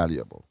perceive the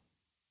valuable.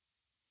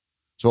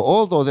 So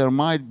although there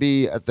might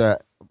be at the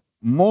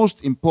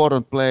most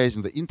important place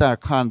in the entire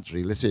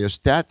country, let's say a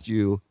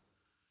statue,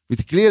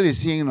 which clearly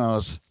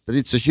signals that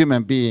it's a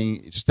human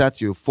being, it's a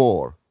statue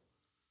for,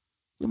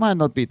 you might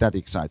not be that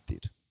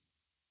excited.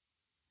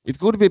 It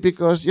could be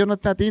because you're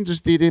not that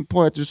interested in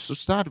poetry to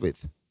start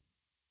with.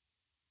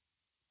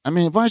 I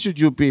mean, why should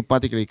you be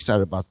particularly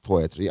excited about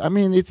poetry? I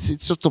mean,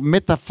 it's sort of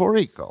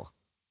metaphorical.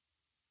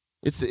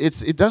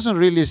 It doesn't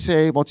really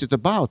say what it's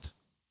about.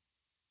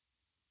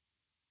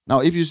 Now,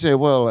 if you say,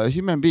 well,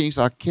 human beings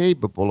are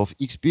capable of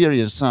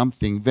experiencing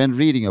something when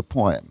reading a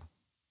poem.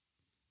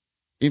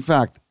 In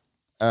fact,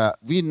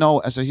 we know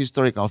as a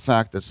historical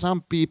fact that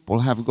some people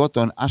have got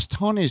an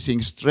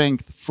astonishing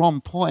strength from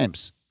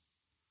poems.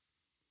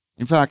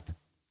 In fact,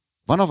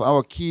 one of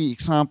our key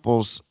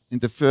examples in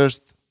the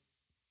first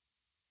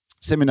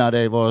seminar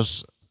day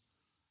was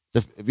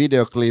the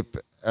video clip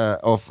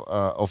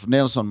of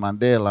Nelson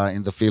Mandela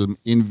in the film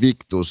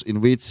Invictus,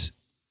 in which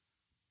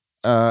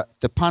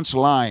the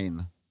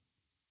punchline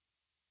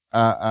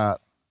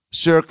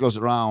circles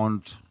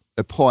around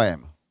a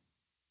poem.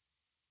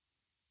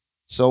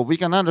 So we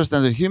can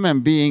understand the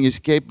human being is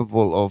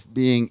capable of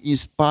being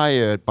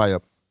inspired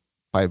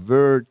by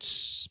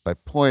words, by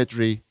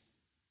poetry.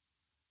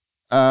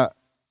 But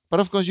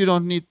of course, you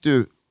don't need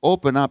to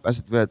open up, as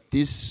it were,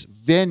 this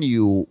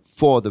venue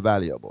for the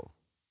valuable.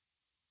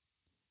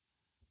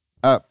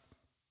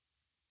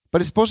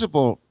 But it's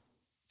possible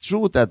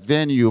through that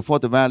venue for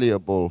the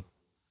valuable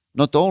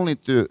not only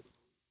to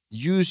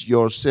use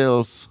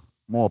yourself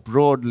more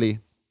broadly,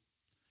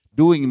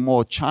 doing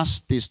more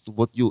justice to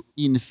what you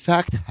in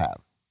fact have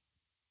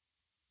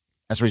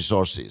as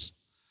resources,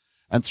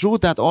 and through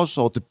that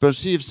also to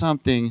perceive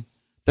something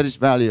that is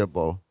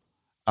valuable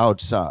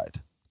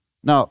outside.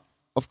 Now,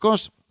 of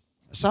course,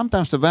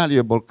 sometimes the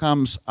valuable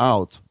comes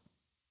out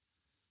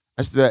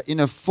as it were in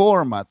a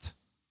format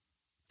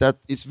that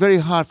it's very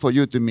hard for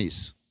you to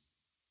miss.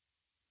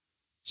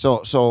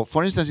 So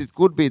for instance, it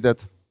could be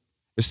that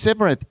a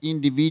separate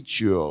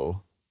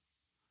individual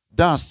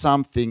does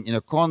something in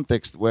a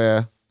context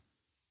where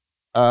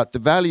the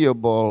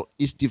valuable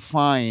is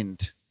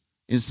defined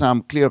in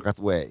some clear-cut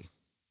way.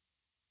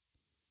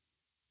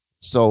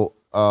 So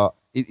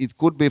it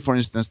could be, for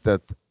instance,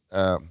 that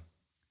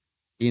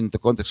in the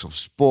context of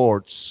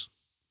sports,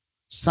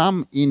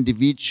 some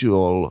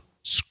individual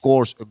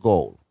scores a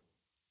goal.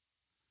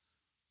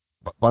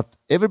 But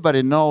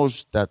everybody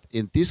knows that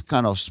in this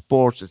kind of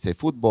sports, let's say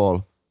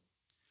football,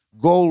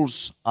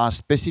 goals are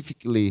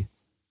specifically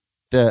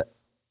the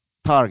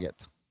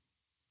target.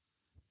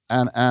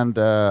 And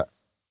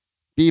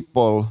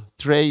people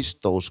trace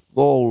those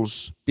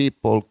goals,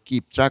 people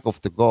keep track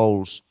of the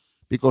goals,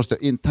 because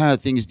the entire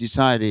thing is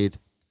decided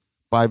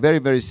by very,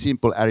 very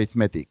simple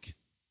arithmetic.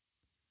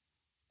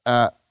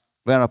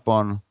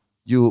 Whereupon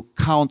you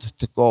count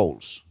the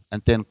goals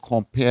and then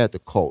compare the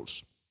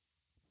goals.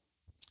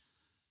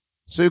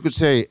 So you could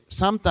say,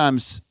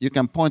 sometimes you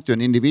can point to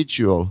an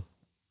individual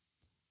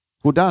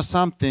who does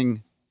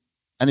something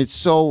and it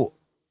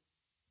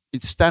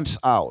stands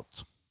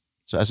out.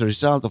 So as a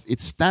result of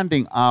it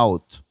standing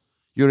out,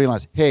 you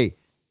realize, hey,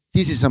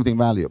 this is something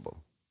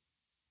valuable.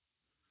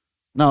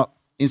 Now,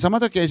 in some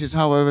other cases,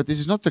 however, this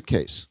is not the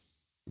case.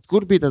 It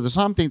could be that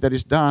something that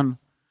is done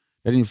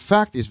that in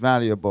fact is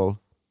valuable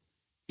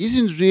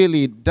isn't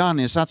really done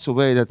in such a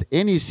way that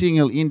any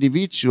single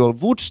individual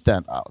would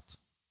stand out.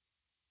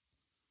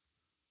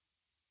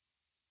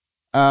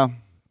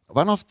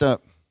 One of the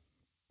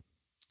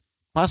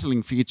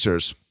puzzling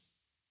features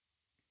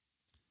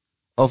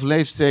of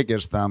Leif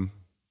Segerstam,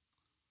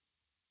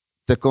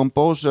 the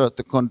composer,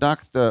 the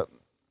conductor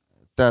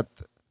that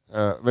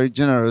very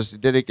generously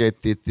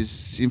dedicated this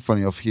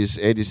symphony of his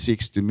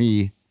 86 to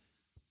me,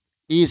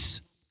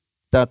 is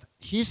that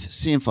his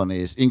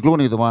symphonies,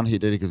 including the one he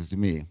dedicated to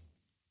me,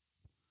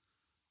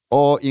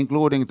 or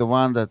including the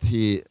one that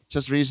he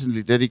just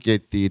recently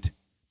dedicated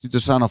to the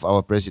son of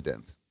our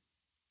president.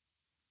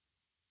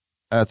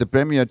 The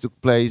premiere took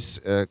place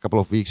a couple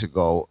of weeks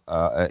ago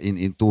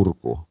in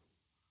Turku.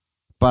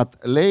 But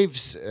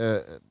Leif's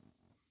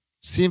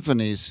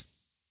symphonies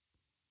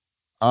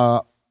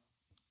are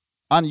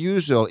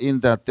unusual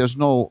in that there's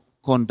no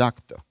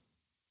conductor.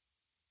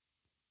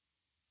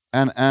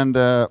 And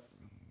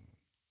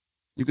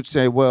you could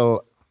say,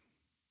 well,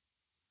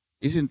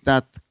 isn't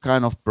that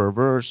kind of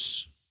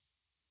perverse?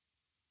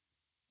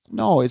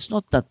 No, it's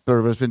not that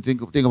perverse when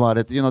you think about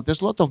it. You know, there's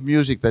a lot of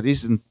music that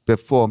isn't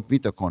performed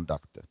with a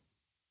conductor.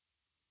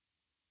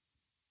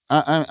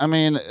 I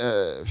mean,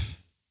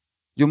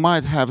 you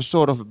might have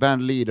sort of a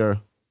band leader,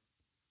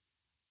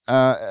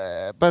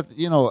 but,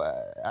 you know,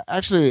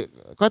 actually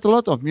quite a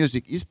lot of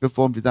music is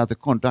performed without a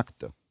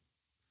conductor,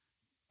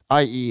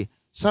 i.e.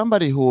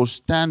 somebody who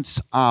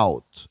stands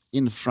out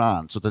in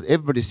front so that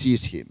everybody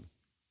sees him.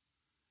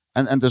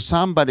 And the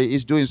somebody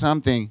is doing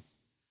something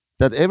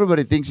that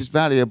everybody thinks is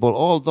valuable,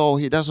 although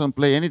he doesn't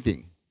play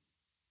anything.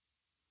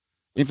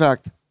 In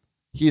fact,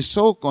 he's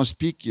so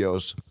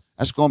conspicuous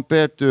as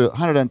compared to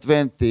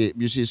 120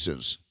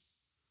 musicians.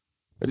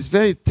 But it's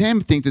very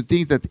tempting to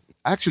think that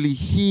actually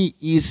he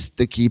is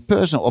the key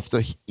person of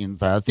the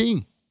entire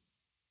thing.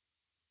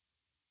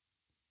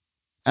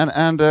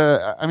 And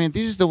I mean,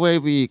 this is the way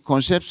we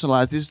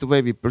conceptualize, this is the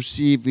way we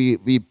perceive,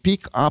 we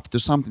pick up to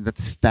something that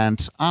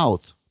stands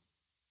out.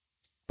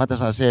 But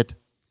as I said,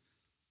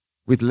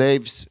 with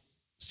Leif's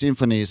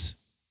symphonies,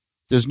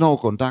 there's no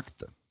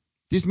conductor.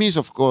 This means,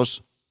 of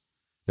course,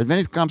 that when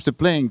it comes to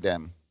playing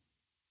them,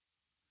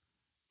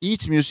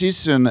 each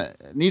musician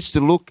needs to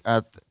look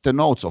at the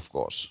notes, of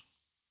course.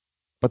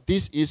 But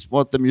this is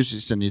what the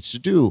musician needs to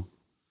do.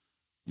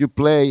 You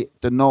play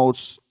the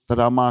notes that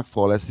are marked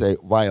for, let's say,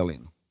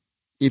 violin,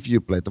 if you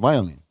play the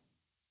violin.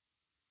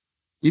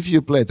 If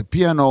you play the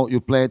piano,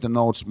 you play the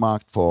notes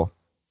marked for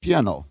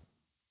piano.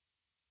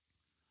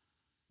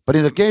 But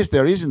in the case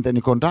there isn't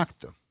any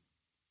conductor,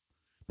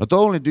 not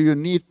only do you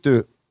need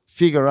to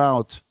figure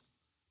out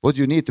what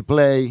you need to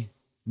play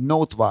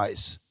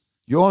note-wise,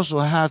 you also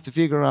have to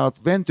figure out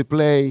when to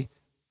play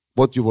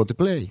what you want to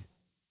play.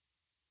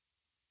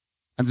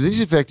 And to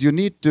this effect, you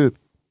need to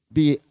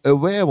be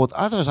aware what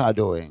others are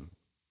doing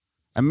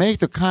and make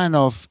the kind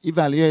of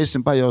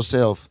evaluation by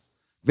yourself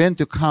when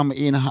to come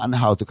in and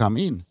how to come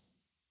in.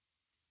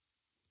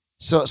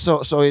 So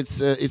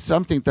it's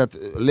something that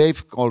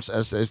Leif calls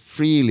as a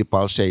freely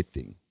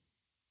pulsating.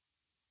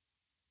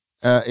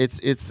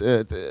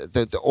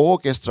 The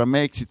orchestra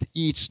makes it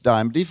each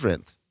time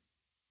different.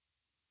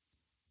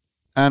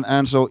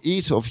 And so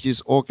each of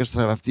his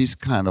orchestra have this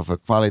kind of a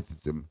quality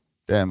to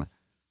them.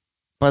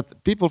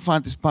 But people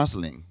find this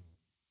puzzling.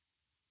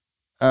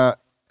 I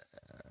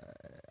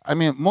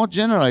mean, more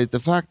generally, the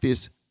fact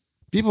is,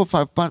 people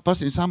find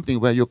puzzling something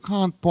where you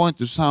can't point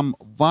to some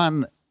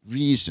one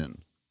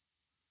reason.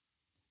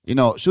 You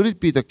know, should it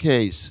be the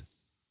case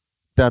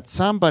that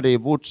somebody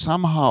would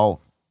somehow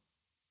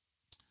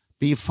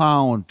be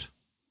found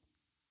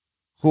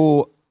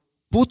who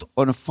put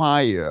on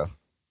fire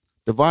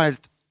the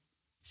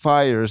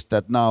wildfires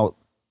that now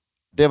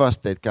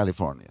devastate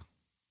California?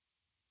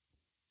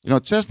 You know,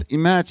 just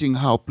imagine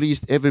how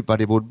pleased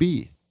everybody would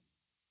be.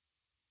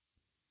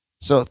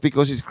 So,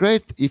 because it's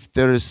great if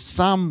there is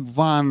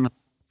someone,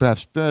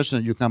 perhaps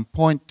person, you can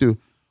point to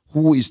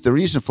who is the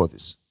reason for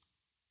this.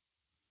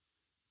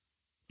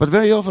 But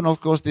very often,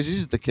 of course, this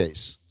isn't the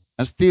case.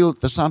 And still,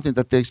 the something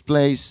that takes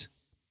place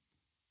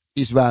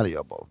is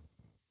valuable.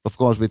 Of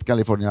course, with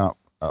California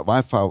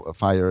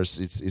wildfires,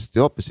 it's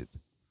the opposite.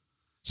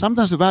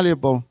 Sometimes the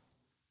valuable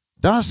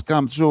does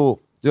come through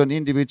to an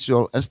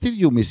individual, and still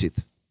you miss it.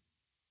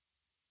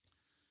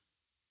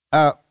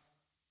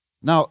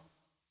 Now,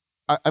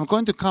 I'm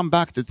going to come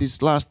back to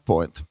this last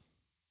point.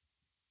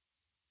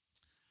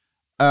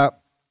 But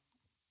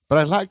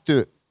I'd like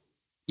to,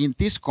 in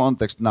this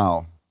context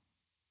now,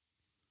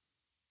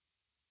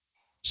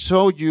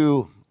 show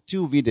you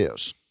two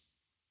videos.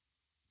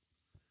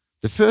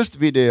 The first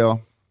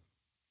video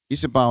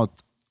is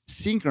about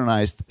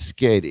synchronized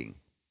skating.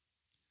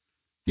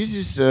 This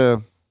is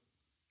a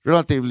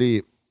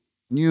relatively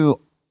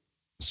new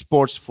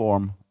sports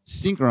form,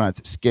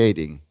 synchronized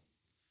skating.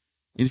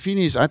 In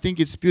Finnish, I think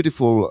it's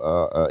beautiful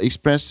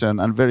expression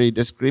and very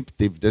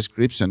descriptive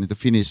description in the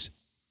Finnish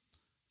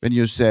when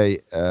you say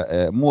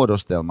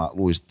muodostelma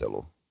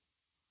luistelu,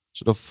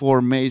 sort of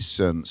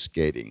formation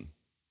skating.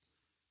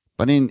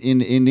 But in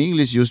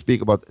English, you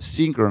speak about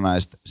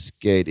synchronized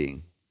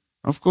skating.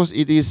 Of course,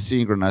 it is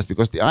synchronized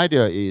because the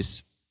idea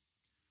is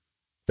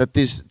that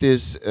this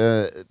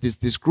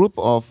group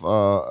of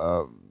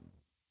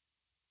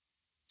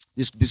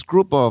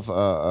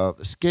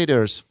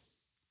skaters,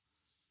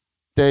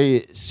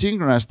 they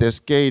synchronize their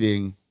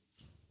skating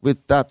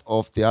with that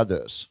of the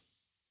others.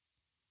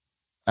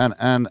 And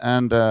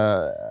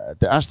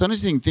the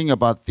astonishing thing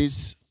about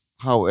this,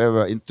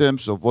 however, in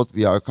terms of what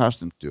we are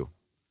accustomed to,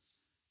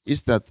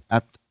 is that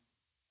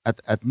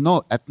at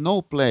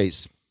no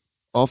place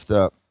of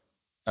the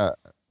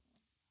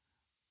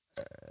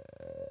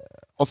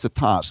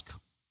task,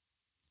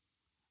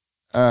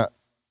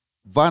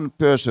 one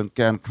person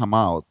can come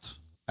out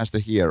as the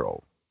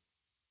hero.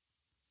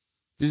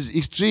 This is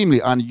extremely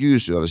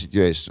unusual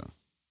situation.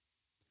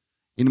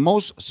 In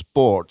most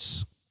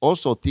sports,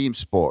 also team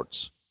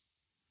sports,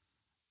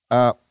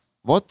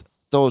 what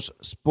those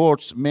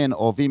sportsmen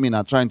or women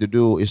are trying to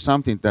do is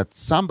something that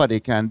somebody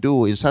can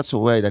do in such a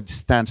way that it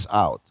stands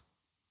out,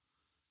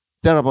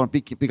 thereby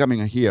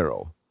becoming a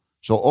hero.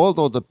 So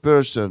although the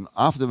person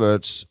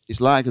afterwards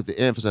is likely to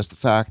emphasize the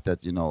fact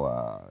that, you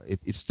know,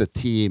 it's the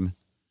team,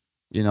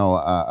 you know,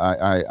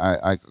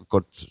 I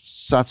got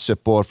such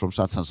support from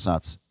such and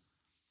such,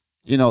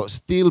 you know,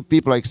 still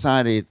people are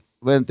excited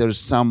when there's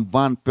some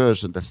one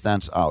person that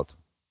stands out.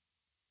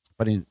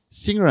 But in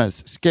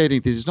synchronized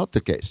skating, this is not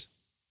the case.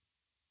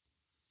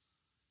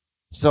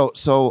 So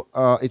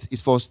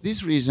it's for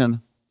this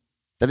reason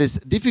that it's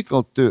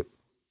difficult to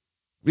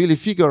really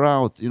figure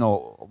out, you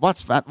know,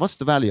 what's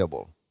the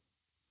valuable.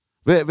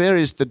 Where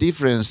is the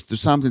difference to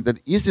something that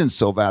isn't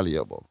so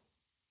valuable?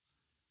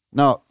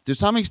 Now, to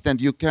some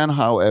extent, you can,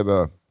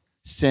 however,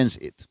 sense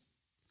it.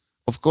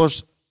 Of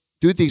course,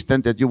 to the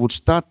extent that you would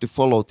start to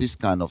follow this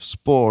kind of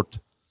sport,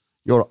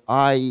 your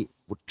eye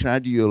would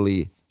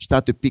gradually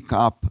start to pick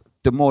up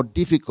the more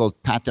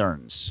difficult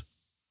patterns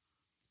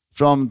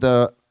from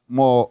the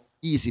more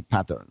easy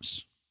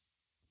patterns.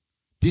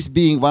 This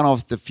being one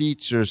of the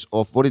features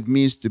of what it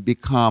means to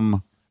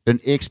become an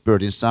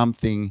expert in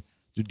something,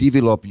 to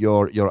develop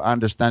your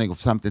understanding of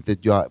something,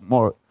 that you are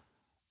more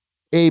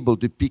able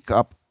to pick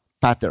up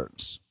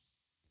patterns.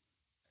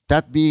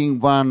 That being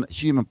one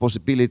human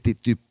possibility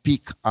to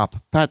pick up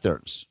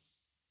patterns,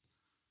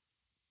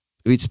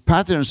 which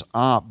patterns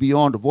are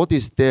beyond what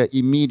is there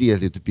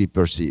immediately to be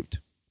perceived.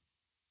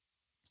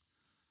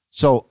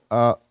 So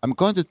I'm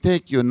going to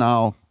take you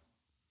now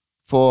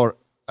for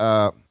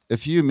a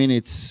few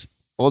minutes.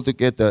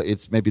 Altogether,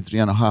 it's maybe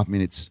 3.5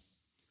 minutes.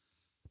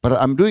 But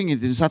I'm doing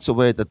it in such a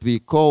way that we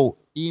go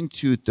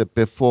into the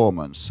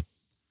performance.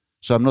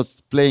 So I'm not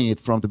playing it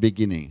from the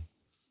beginning.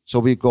 So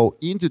we go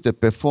into the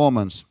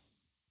performance,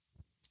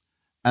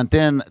 and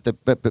then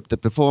the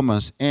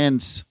performance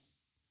ends,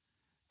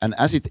 and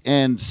as it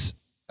ends,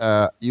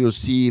 you'll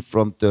see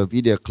from the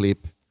video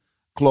clip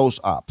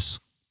close-ups.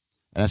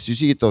 And as you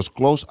see those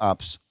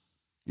close-ups,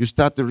 you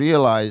start to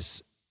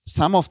realize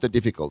some of the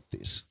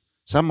difficulties,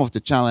 some of the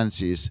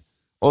challenges,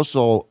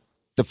 also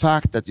the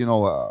fact that,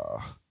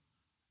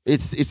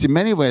 it's in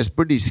many ways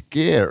pretty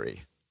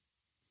scary,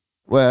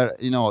 where,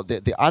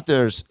 the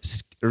others'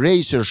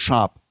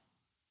 razor-sharp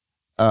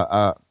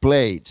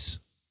blades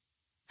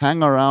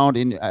hang around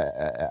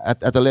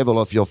at the level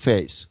of your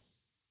face,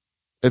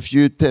 a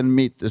few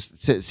 10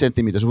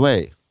 centimeters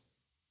away.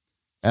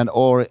 And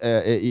or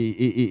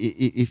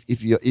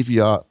if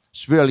you are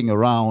swirling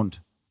around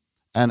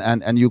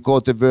and you go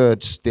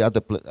towards the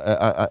other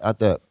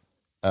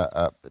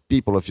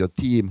people of your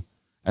team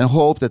and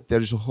hope that there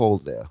is a hole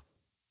there.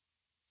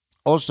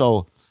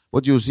 Also,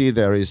 what you see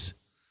there is,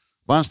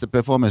 once the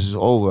performance is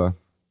over,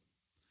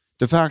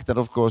 the fact that,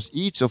 of course,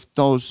 each of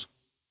those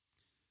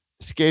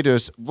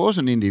skaters was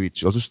an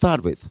individual to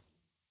start with.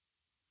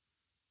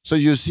 So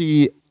you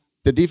see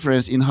the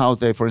difference in how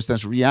they, for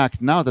instance,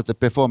 react now that the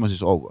performance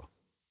is over.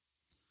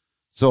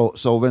 So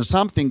when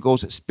something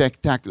goes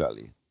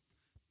spectacularly,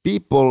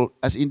 people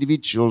as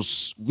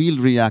individuals will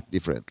react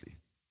differently.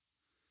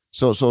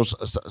 So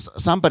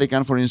somebody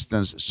can, for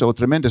instance, show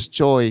tremendous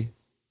joy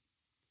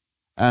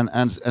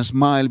and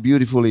smile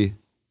beautifully,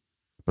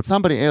 but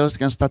somebody else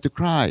can start to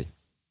cry.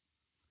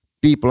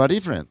 People are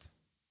different.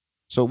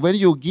 So when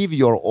you give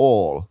your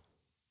all,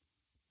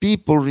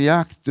 people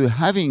react to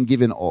having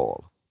given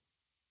all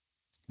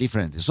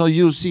differently. So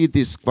you see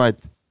this quite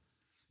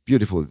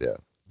beautiful there.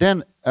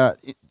 Then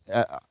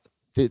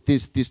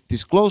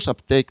this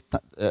close-up takes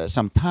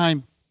some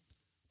time,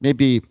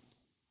 maybe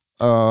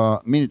a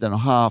minute and a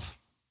half.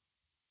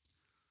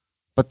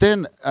 But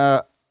then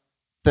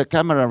the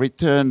camera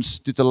returns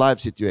to the live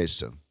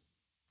situation,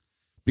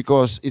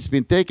 because it's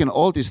been taken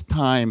all this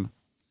time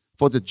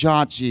for the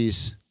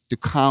judges to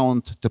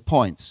count the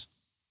points.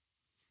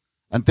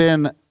 And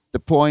then the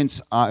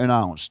points are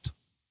announced.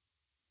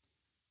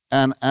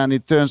 And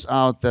it turns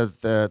out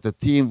that the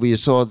team we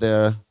saw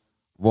there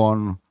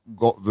won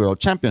World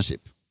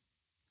Championship.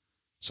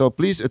 So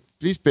please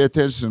pay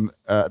attention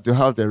to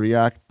how they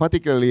react.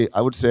 Particularly,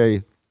 I would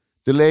say,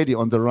 the lady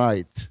on the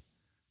right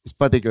is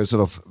particularly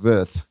sort of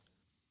worth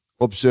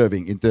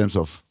observing in terms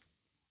of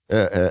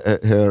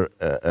her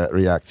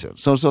reaction.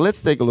 So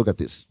let's take a look at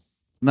this.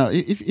 Now,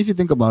 if you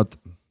think about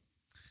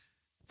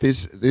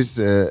this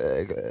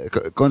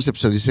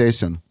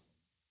conceptualization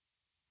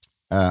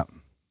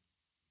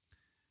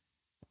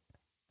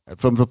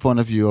from the point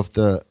of view of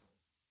the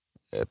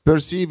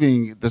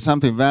perceiving the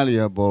something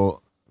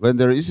valuable when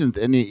there isn't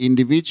any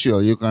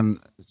individual you can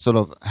sort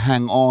of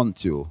hang on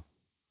to,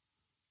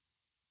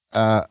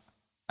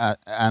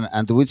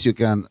 and to which you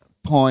can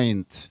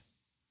point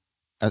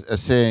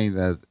as saying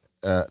that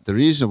the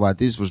reason why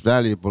this was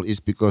valuable is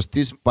because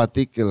this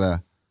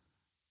particular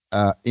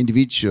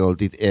individual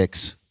did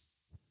X.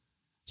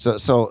 So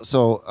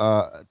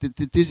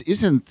this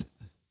isn't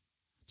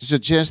to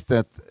suggest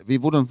that we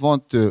wouldn't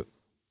want to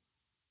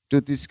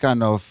do this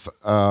kind of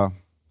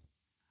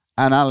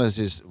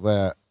analysis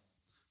where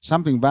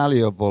something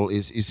valuable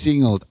is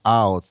singled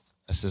out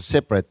as a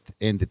separate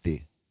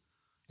entity.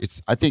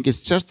 I think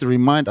it's just to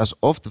remind us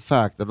of the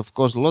fact that, of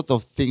course, a lot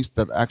of things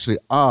that actually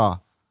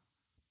are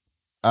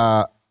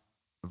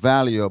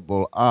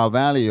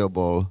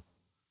valuable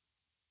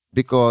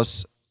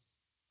because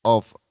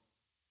of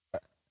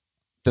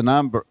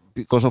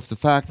the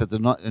fact that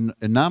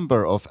a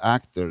number of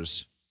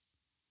actors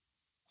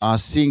are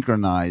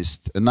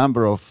synchronized, a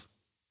number of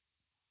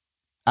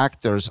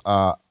actors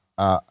are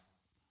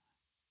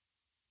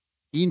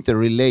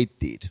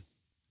interrelated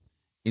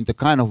in the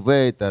kind of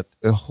way that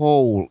a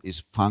whole is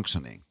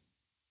functioning.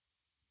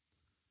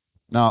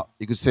 Now,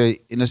 you could say,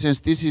 in a sense,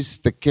 this is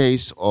the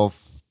case of,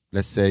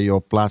 let's say, your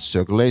blood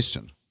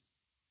circulation.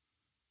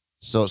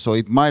 So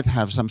it might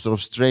have some sort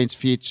of strange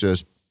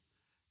features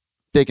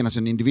taken as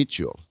an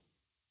individual.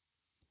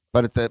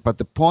 But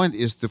the point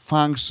is to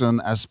function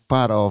as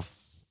part of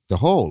the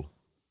whole.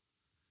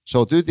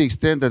 So to the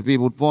extent that we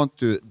would want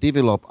to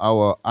develop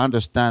our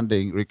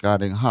understanding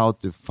regarding how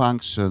to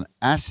function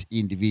as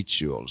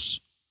individuals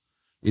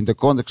in the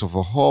context of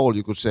a whole,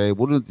 you could say,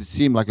 wouldn't it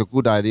seem like a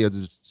good idea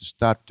to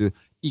start to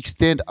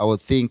extend our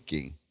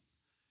thinking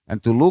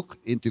and to look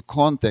into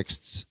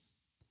contexts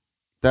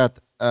that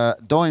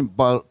don't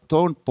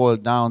boil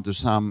down to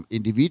some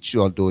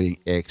individual doing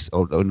X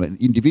or an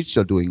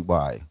individual doing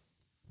Y.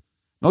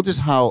 Notice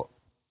how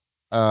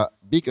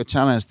big a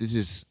challenge this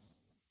is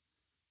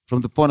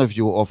from the point of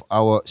view of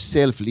our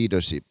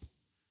self-leadership.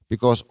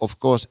 Because, of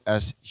course,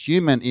 as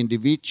human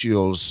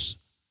individuals,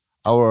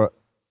 our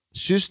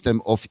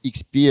system of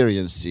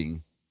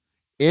experiencing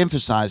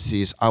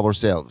emphasizes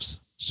ourselves.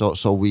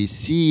 So we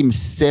seem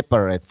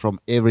separate from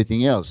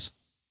everything else,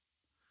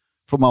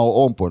 from our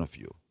own point of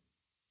view.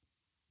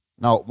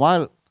 Now,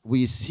 while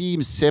we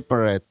seem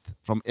separate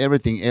from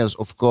everything else,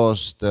 of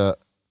course, the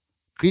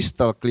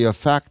crystal clear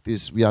fact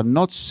is we are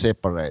not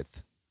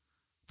separate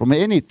from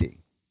anything.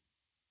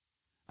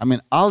 I mean,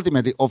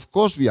 ultimately, of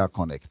course, we are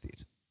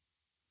connected.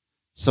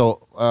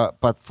 So,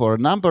 but for a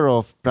number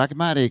of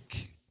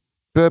pragmatic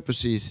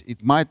purposes,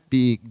 it might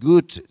be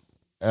good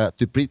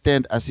to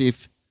pretend as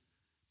if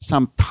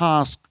some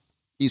task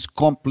is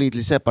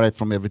completely separate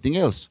from everything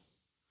else.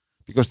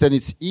 Because then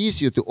it's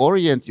easier to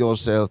orient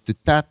yourself to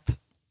that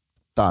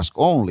task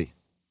only,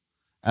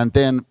 and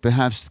then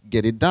perhaps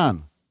get it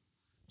done.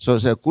 So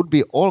there could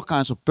be all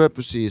kinds of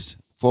purposes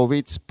for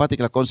which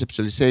particular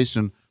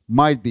conceptualization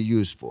might be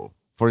useful.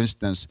 For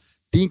instance,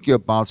 thinking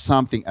about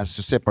something as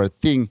a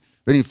separate thing,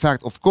 when in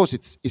fact, of course,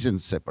 it isn't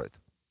separate,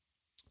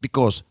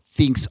 because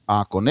things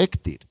are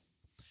connected.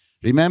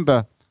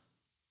 Remember,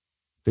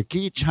 the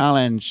key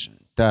challenge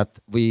that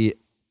we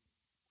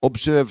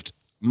observed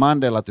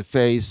Mandela to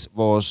face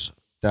was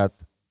that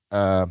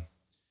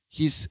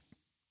his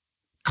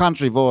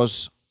country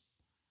was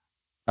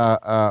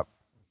cut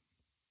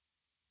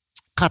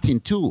in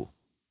two.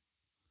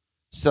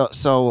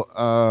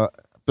 So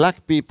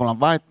black people and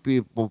white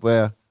people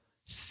were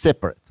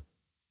separate.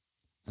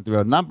 And there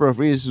were a number of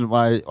reasons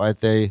why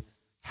they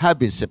have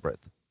been separate.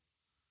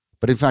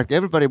 But in fact,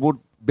 everybody would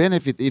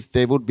benefit if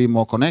they would be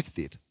more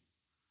connected.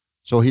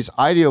 So his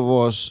idea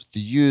was to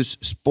use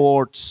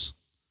sports,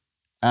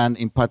 and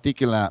in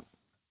particular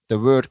the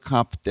World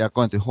Cup they are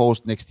going to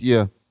host next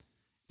year,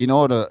 in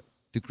order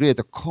to create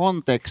a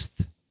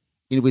context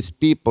in which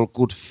people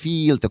could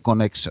feel the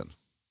connection.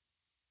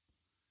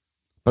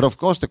 But of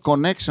course the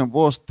connection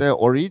was there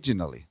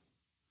originally.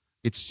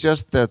 It's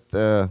just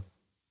that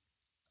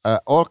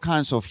all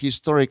kinds of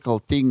historical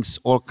things,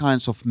 all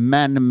kinds of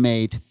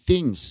man-made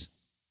things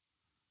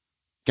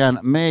can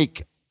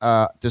make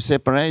the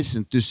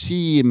separation to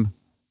seem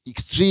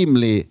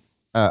extremely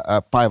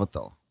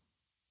pivotal.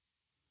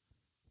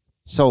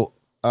 So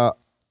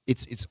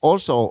it's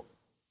also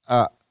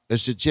a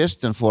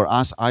suggestion for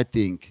us, I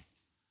think,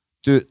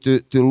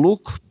 to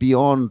look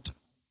beyond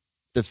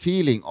the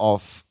feeling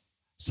of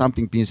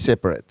something being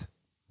separate.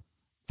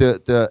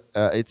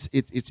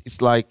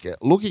 It's like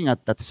looking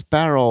at that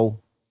sparrow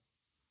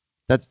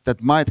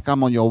that might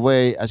come on your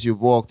way as you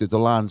walk to the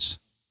lunch,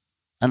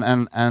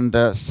 and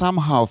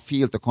somehow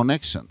feel the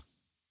connection.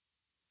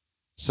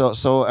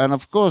 So and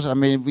of course, I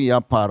mean, we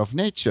are part of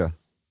nature.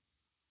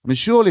 I mean,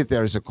 surely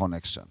there is a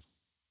connection.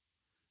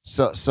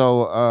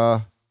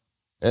 So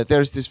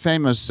there is this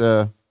famous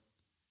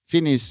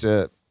Finnish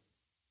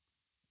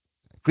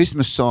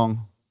Christmas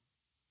song,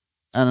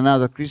 and now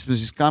that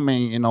Christmas is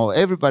coming, you know,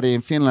 everybody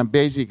in Finland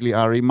basically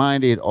are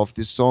reminded of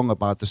this song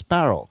about the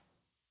sparrow.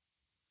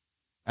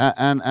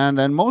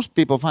 And most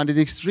people find it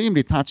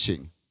extremely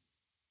touching.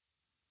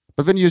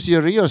 But when you see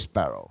a real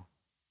sparrow,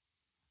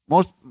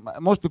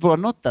 most people are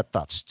not that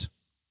touched.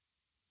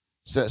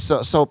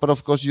 So, but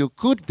of course you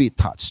could be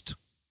touched.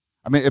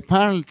 I mean,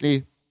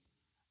 apparently,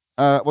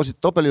 was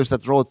it Topelius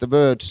that wrote the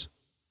words,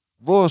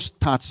 was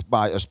touched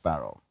by a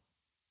sparrow?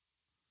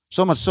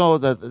 So much so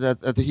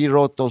that he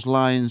wrote those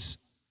lines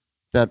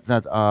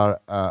that are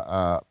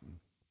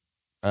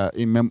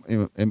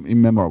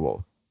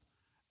immemorable.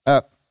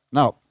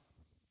 Now,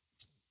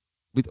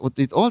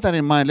 with all that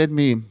in mind, let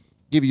me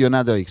give you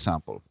another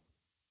example.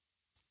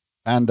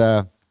 And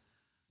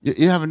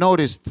you have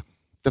noticed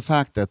the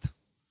fact that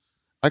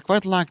I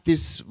quite like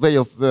this way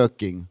of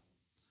working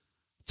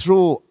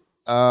through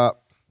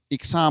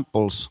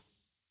examples,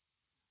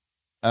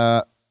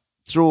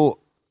 through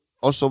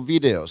also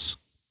videos.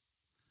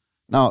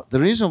 Now, the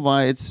reason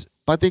why it's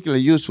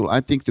particularly useful,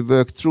 I think, to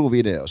work through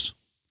videos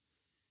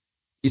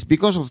is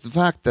because of the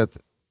fact that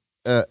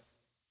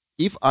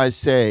if I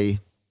say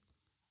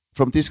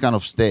from this kind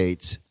of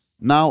stage,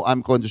 now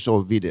I'm going to show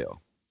a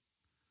video.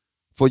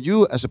 For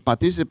you as a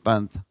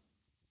participant,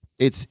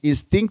 it's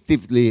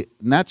instinctively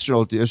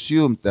natural to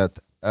assume that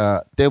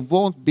there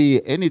won't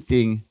be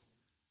anything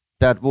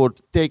that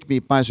would take me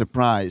by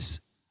surprise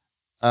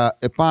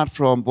apart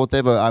from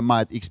whatever I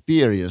might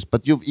experience.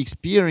 But you've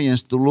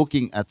experienced to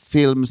looking at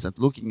films and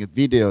looking at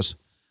videos,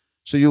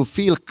 so you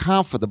feel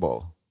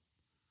comfortable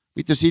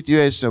with the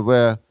situation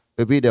where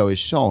a video is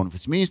shown,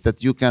 which means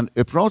that you can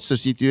approach the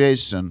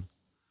situation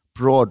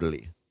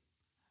broadly,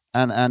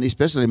 and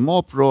especially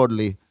more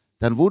broadly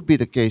than would be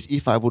the case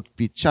if I would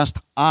be just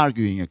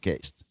arguing a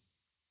case.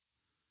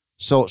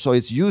 So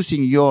it's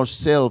using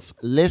yourself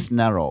less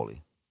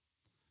narrowly.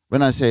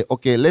 When I say,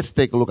 okay, let's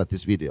take a look at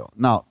this video.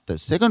 Now, the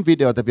second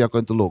video that we are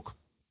going to look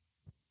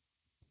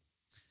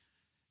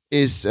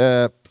is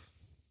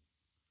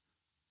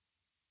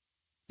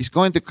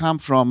going to come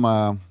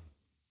from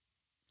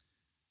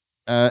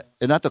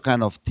another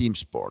kind of team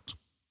sport.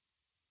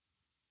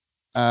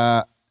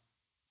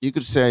 You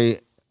could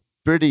say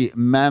pretty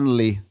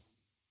manly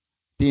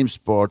team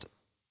sport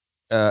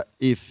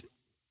if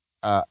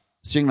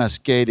synchronized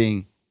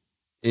skating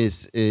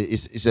is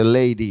a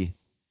lady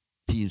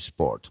team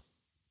sport.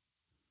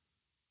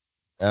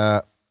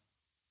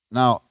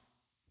 Now,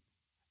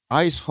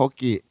 ice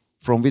hockey,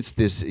 from which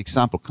this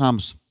example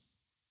comes,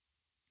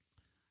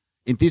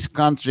 in this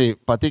country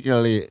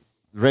particularly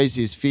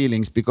raises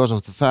feelings because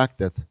of the fact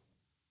that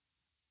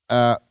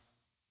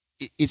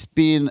it's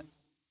been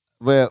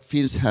where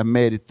Finns have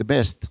made it the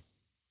best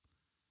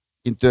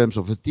in terms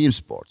of a team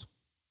sport.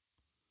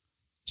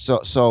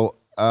 So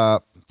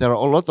there are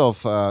a lot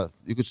of,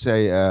 you could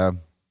say,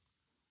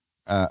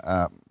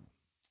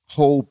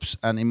 hopes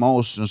and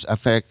emotions,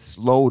 affects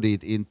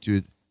loaded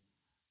into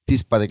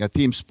this particular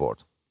team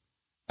sport.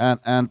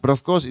 But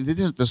of course, it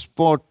isn't the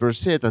sport per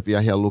se that we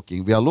are here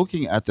looking. We are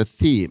looking at the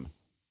theme.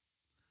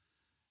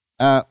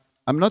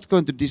 I'm not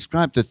going to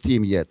describe the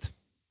theme yet.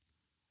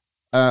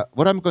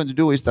 What I'm going to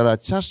do is that I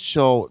just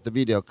show the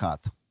video cut.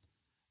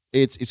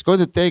 It's going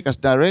to take us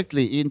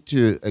directly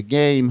into a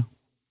game,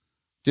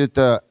 to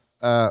the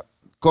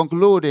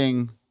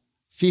concluding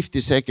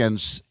 50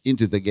 seconds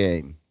into the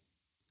game.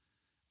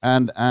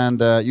 And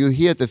you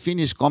hear the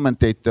Finnish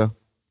commentator.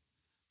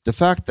 The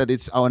fact that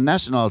it's our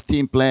national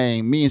team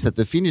playing means that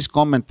the Finnish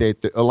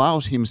commentator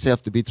allows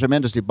himself to be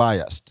tremendously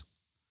biased.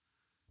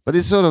 But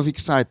it's sort of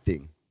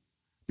exciting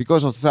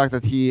because of the fact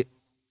that he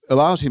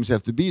allows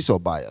himself to be so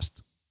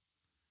biased.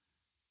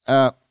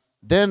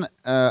 Then,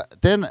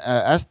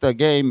 as the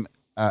game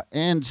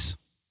ends,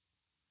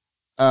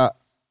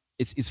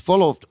 it's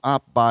followed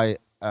up by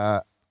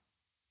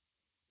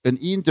an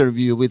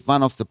interview with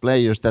one of the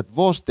players that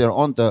was there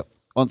on the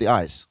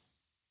ice,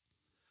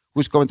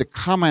 who's going to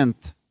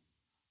comment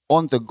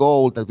on the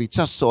goal that we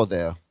just saw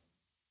there.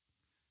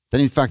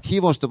 Then, in fact, he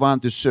was the one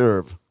to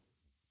serve.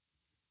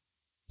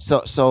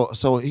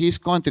 So he's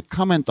going to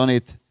comment on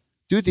it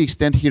to the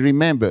extent he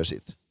remembers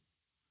it.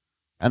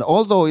 And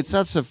although it's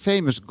such a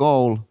famous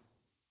goal,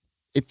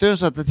 it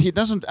turns out that he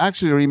doesn't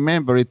actually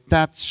remember it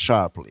that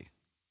sharply.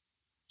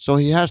 So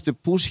he has to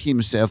push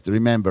himself to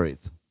remember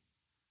it.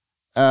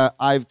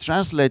 I've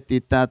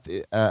translated that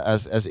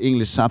as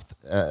English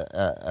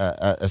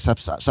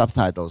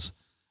subtitles,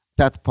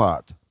 that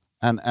part.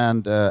 And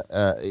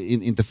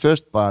in the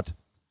first part,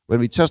 when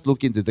we just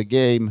look into the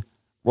game,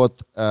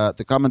 what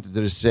the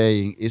commentator is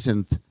saying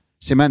isn't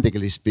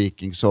semantically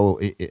speaking, so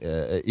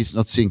it's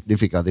not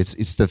significant.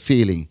 It's the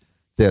feeling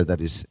there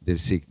that is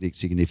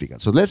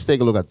significant. So let's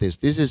take a look at this.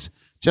 This is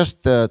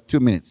just 2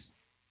 minutes.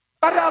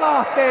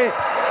 Karalahti!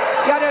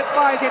 Ja nyt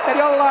vai sitten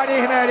jollain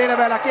ihmeen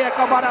ilmeellä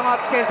kiekko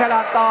Madamatsin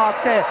selän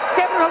taakse.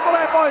 Kemrun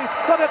tulee pois.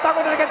 Suomi ottaa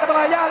kuitenkin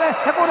kenttäpelaajan jäälle.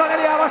 Ja kun on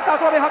 4 vastaan,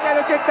 Suomi hakee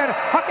nyt sitten.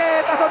 Hakee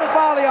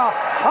epäsuomismaalia.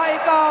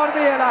 Aikaa on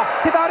vielä.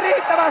 Sitä on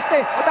riittävästi.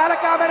 Mutta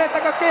älkää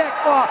menettäkö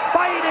kiekkoa.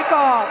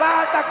 Painikaa.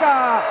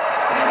 Vääntäkää.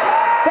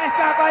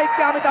 Tehkää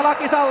kaikkea mitä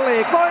laki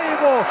sallii.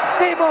 Koivu.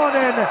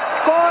 Timonen.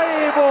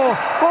 Koivu.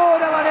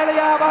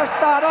 6-4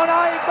 vastaan. On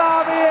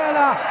aikaa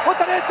vielä.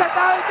 Mutta nyt se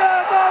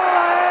täytyy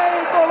tulla.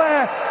 Ei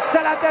tule.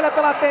 Selänteelle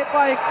pelattiin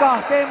paikka,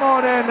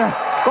 Timonen,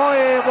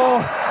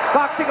 Koivu,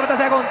 20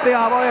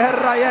 sekuntia, voi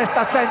herra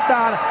jestä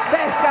sentään,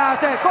 tehkää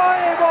se,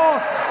 Koivu,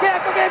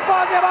 kiekko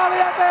kimppaa siihen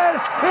maalin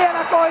eteen,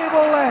 vielä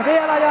Koivulle,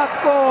 vielä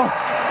jatkuu,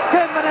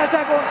 10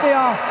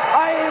 sekuntia,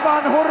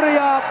 aivan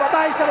hurjaa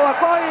taistelua,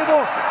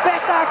 Koivu,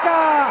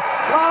 vetäkää,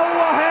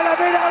 Lauo,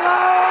 Helminen,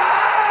 Lauo,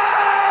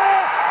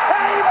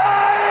 ei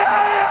vai,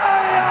 ai,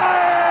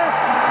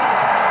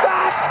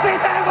 2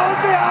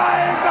 sekuntia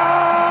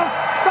aikaa!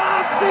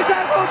 2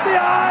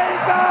 sekuntia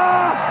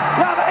aikaa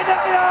ja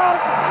Venäjä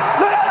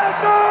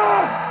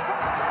lyötyy!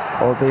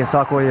 Oltiin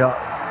Sakun ja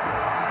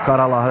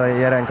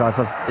Karalahden Jeren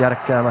kanssa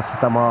järkkäämässä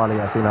sitä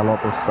maalia siinä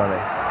lopussa.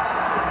 Niin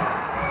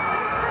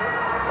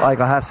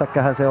aika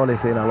hässäkkähän se oli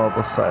siinä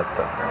lopussa.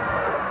 Että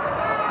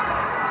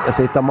ja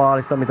siitä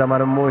maalista, mitä mä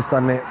nyt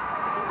muistan, niin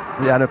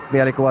jäänyt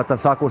mielikuva, että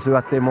Saku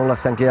syötti mulle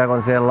sen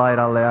kiekon siihen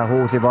laidalle ja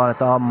huusi vaan,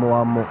 että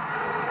ammu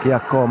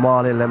kiekkoa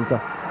maalille. Mutta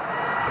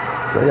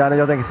jäänyt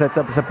jotenkin se,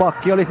 että se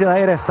pakki oli siinä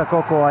edessä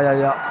koko ajan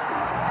ja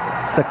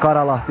sitten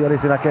Karalahti oli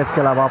siinä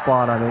keskellä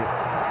vapaana, niin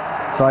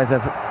sai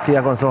sen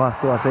kiekon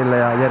sohastua sille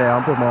ja Jere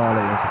ampui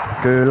maaliin.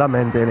 Kyllä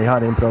mentiin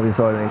ihan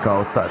improvisoinnin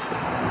kautta.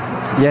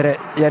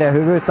 Jere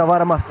hyvyyttä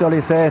varmasti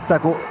oli se, että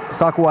kun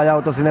Saku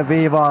ajautui sinne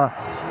viivaan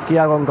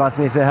kiekon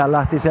kanssa, niin sehän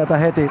lähti sieltä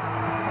heti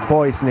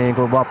pois niin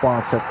kuin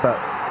vapaaksi. Että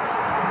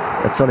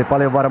se oli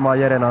paljon varmaan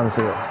Jeren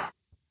ansio.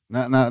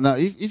 Now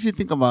if you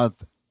think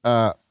about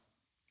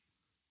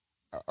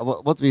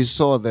what we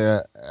saw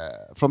there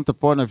from the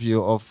point of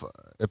view of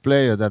a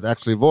player that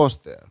actually was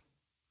there.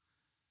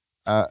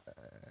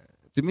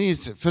 To me,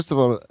 it's first of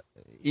all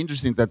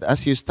interesting that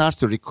as he starts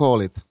to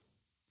recall it,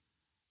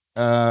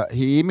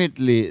 he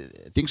immediately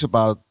thinks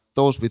about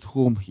those with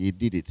whom he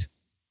did it.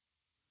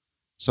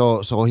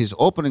 So his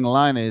opening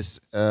line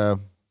is,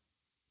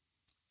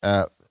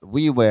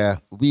 we were.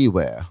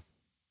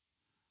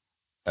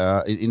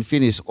 In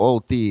Finnish,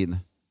 oltiin.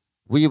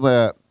 We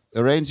were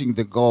arranging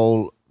the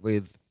goal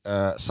with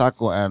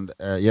Saku and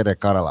Jere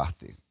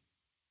Karalahti.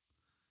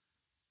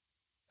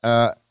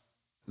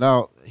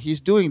 Now,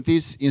 he's doing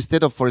this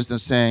instead of, for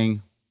instance,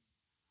 saying,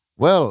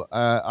 well,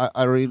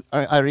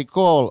 I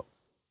recall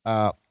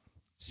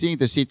seeing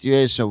the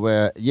situation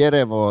where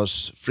Jere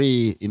was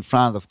free in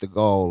front of the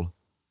goal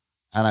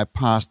and I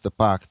passed the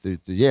puck to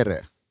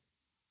Jere.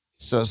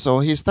 So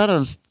he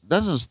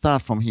doesn't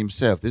start from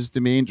himself. This is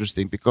to me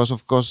interesting because,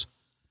 of course,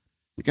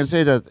 you can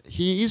say that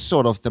he is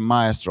sort of the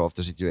maestro of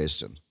the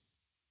situation.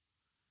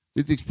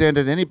 to the extent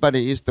that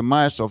anybody is the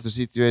master of the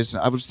situation,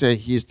 I would say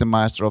he is the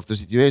master of the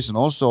situation.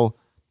 Also,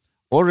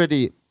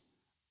 already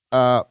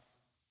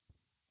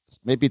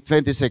maybe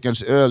 20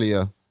 seconds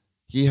earlier,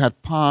 he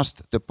had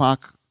passed the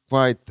puck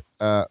quite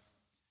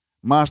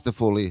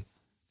masterfully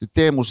to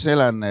Teemu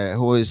Selänne,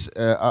 who is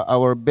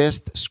our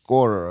best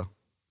scorer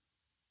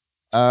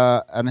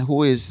and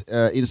who is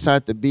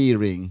inside the B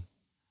ring,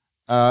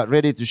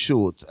 ready to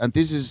shoot. And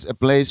this is a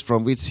place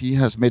from which he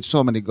has made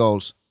so many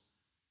goals.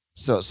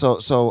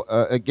 So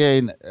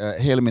again,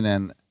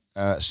 Helminen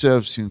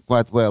serves him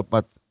quite well,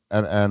 but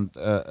and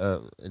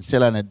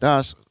Selänne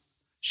does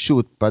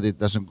shoot, but it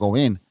doesn't go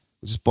in,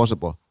 which is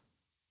possible.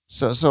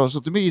 So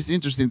to me, it's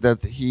interesting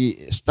that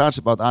he starts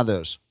about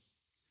others,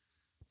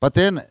 but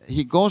then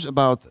he goes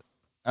about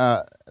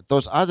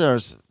those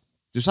others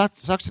to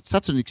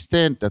such an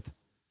extent that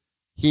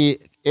he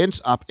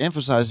ends up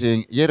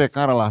emphasizing Jere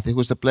Karalahti,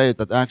 who's the player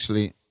that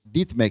actually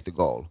did make the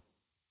goal,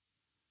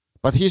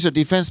 but he's a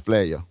defense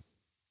player.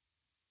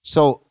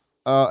 So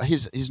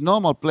his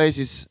normal place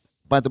is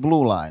by the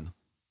blue line.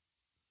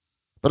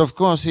 But of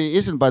course, he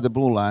isn't by the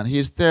blue line.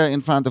 He's there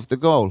in front of the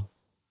goal.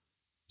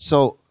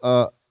 So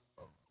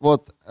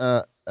what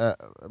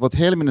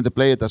Helminen, the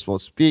player that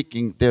was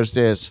speaking there,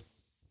 says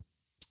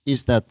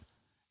is that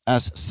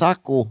as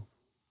Saku,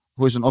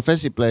 who is an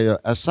offensive player,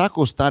 as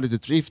Saku started to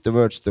drift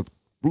towards the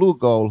blue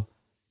goal,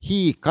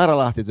 he,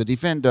 Karalahti, the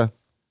defender,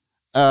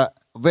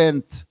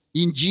 went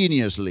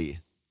ingeniously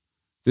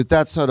to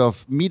that sort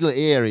of middle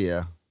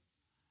area,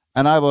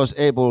 and I was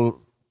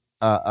able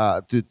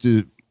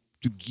to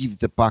give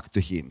the puck to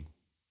him,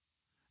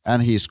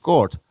 and he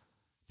scored.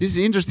 This is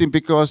interesting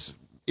because,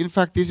 in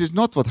fact, this is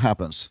not what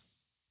happens.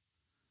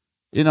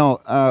 You know,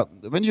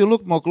 when you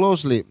look more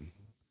closely,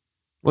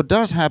 what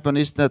does happen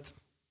is that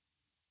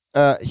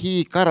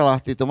he,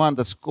 Karalahti, the one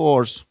that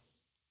scores,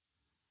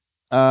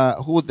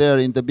 who there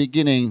in the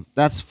beginning,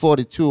 that's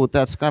 42,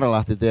 that's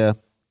Karalahti there.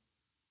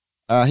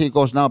 He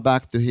goes now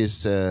back to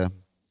his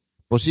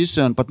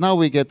position, but now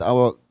we get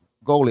our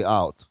goalie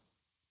out.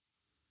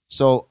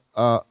 So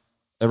a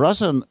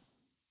Russian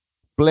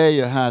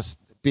player has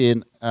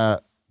been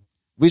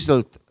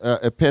whistled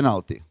a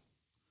penalty.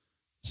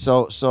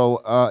 So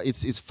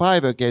it's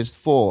 5 against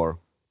 4.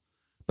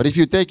 But if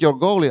you take your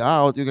goalie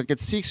out, you can get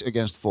 6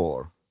 against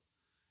 4.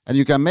 And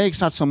you can make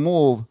such a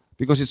move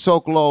because it's so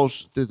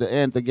close to the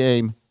end of the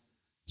game.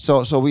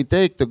 So we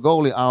take the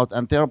goalie out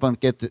and Terpan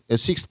get a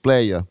 6th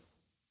player.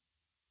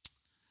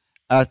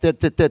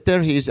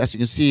 There he is, as you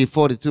can see,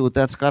 42.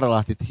 That's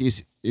Karalahti.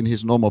 He's in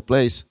his normal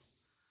place.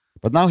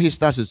 But now he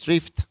starts to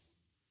drift.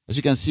 As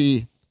you can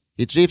see,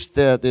 he drifts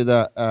there to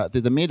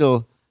the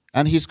middle,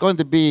 and he's going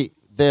to be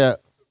there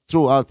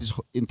throughout this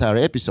entire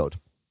episode.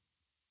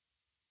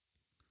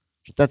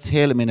 That's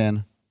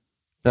Helminen.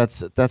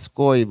 That's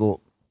Koivu,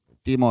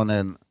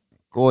 Timonen,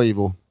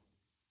 Koivu.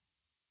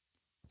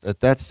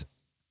 That's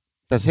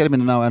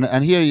Helminen now,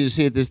 and here you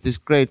see this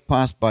great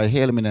pass by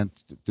Helminen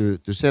to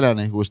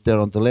Selänne, who's there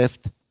on the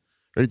left,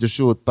 ready to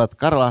shoot. But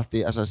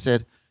Karalahti, as I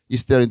said,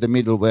 is there in the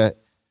middle where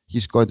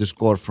he's going to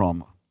score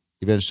from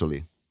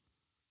eventually.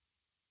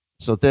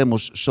 So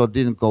Teemu's shot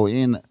didn't go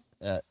in.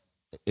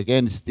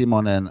 Again, it's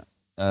Timonen,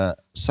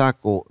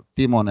 Saku,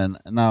 Timonen.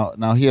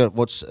 Now here,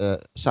 watch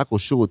Saku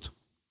shoot.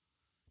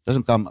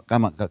 Doesn't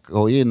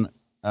go in.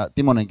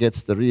 Timonen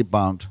gets the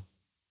rebound.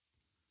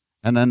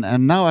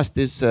 And now as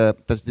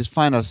this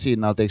final scene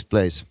now takes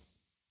place,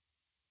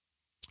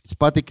 it's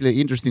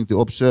particularly interesting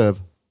to observe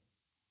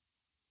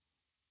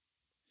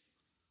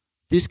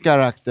this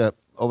character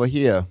over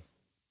here,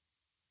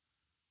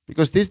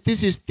 because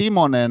this is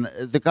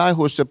Timonen, the guy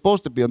who is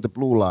supposed to be on the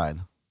blue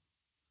line.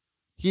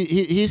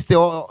 He's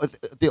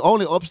the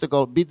only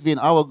obstacle between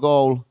our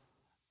goal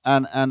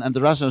and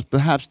the Russians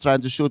perhaps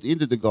trying to shoot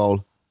into the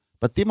goal.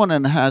 But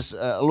Timonen has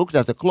looked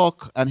at the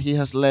clock and he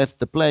has left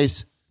the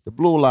place, the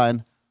blue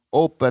line,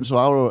 open, so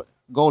our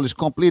goal is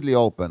completely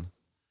open.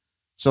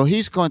 So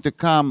he's going to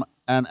come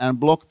and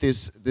block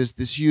this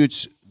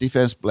huge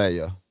defense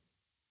player.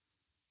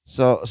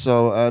 So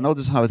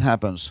notice how it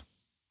happens.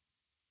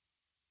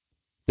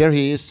 There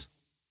he is.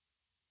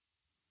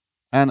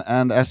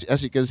 And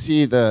as you can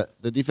see, the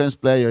defense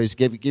player is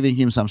giving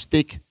him some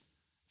stick.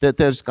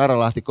 There's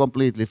Karalahti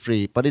completely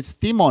free. But it's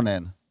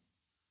Timonen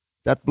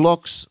that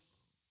blocks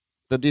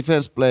the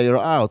defense player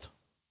out.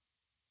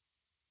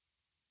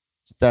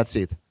 That's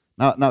it.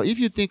 Now, if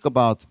you think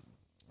about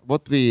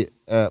what we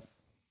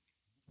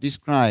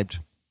described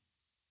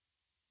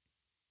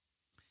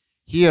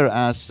here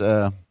as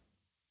a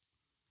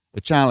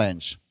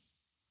challenge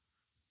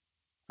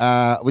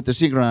with the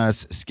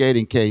synchronized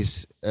skating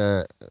case,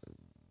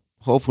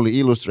 hopefully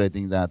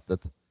illustrating that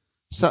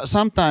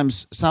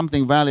sometimes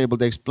something valuable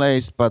takes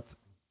place, but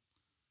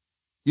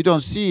you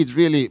don't see it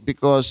really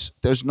because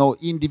there's no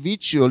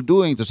individual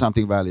doing to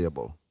something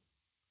valuable.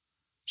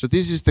 So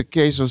this is the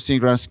case of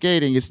synchronized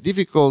skating. It's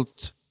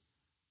difficult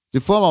to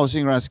follow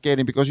synchronized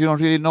skating because you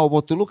don't really know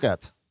what to look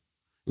at.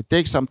 It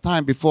takes some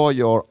time before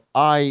your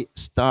eye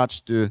starts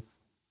to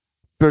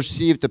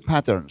perceive the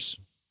patterns.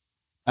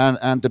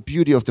 and the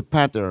beauty of the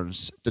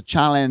patterns, the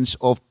challenge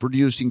of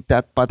producing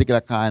that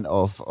particular kind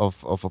of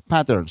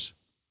patterns.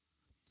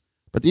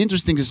 But the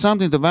interesting is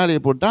something the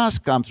valuable does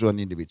come through an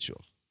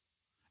individual.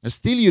 And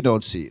still you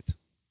don't see it.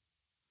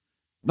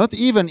 Not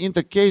even in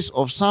the case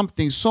of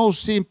something so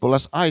simple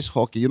as ice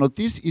hockey. You know,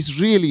 this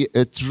is really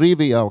a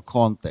trivial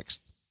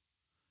context,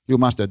 you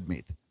must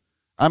admit.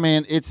 I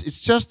mean, it's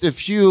just a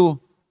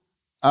few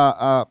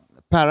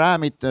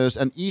parameters,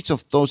 and each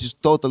of those is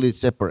totally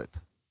separate.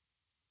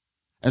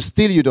 And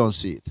still you don't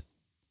see it.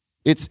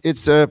 This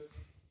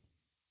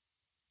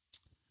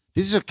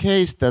is a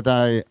case that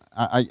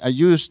I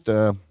used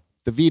the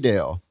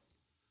video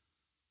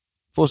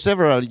for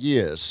several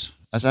years.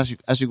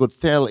 As you could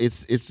tell,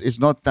 it's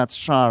not that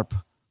sharp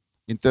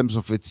in terms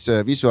of its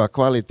visual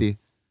quality,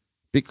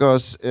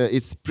 because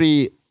it's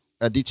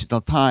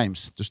pre-digital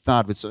times to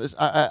start with. So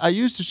I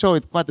used to show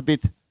it quite a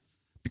bit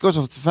because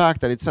of the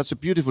fact that it's such a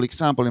beautiful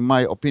example, in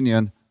my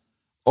opinion,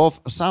 of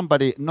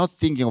somebody not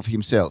thinking of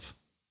himself.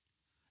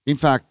 In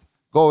fact,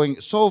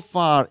 going so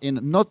far in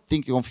not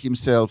thinking of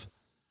himself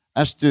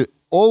as to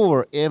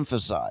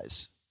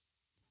overemphasize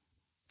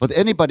what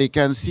anybody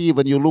can see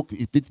when you look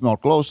a bit more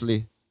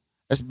closely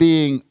as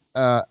being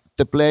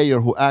the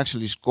player who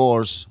actually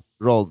scores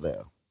role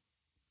there.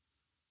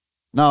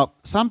 Now,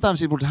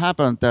 sometimes it would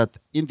happen that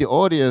in the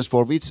audience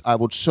for which I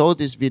would show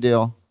this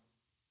video,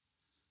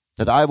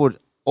 that I would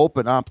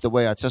open up the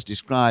way I just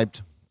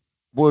described,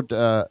 would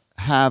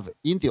have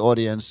in the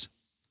audience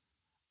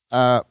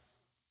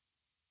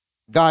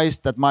guys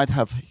that might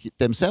have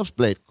themselves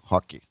played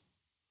hockey.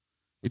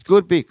 It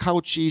could be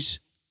coaches,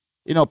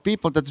 you know,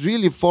 people that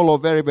really follow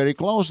very, very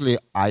closely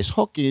ice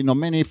hockey. You know,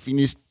 many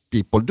Finnish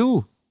people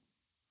do.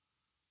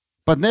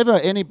 But never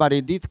anybody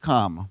did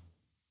come,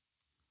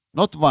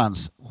 not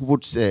once, who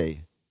would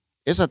say,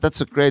 Esa,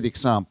 that's a great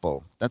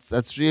example.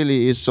 That's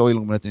really is so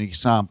illuminating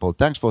example.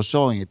 Thanks for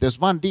showing it. There's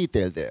one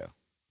detail there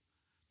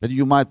that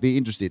you might be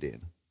interested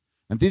in.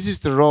 And this is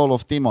the role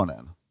of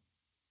Timonen.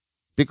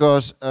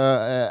 Because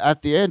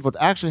at the end, what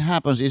actually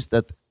happens is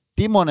that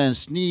Timonen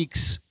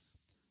sneaks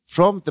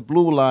from the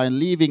blue line,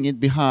 leaving it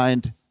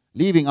behind,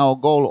 leaving our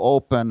goal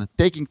open,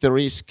 taking the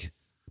risk,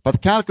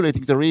 but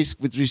calculating the risk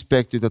with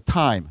respect to the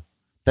time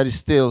that is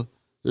still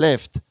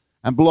left,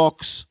 and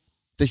blocks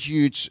the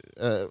huge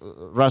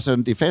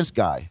Russian defense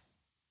guy.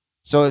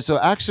 So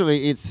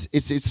actually,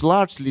 it's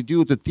largely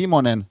due to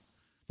Timonen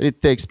that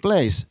it takes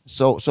place.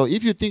 So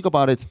if you think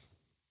about it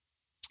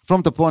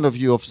from the point of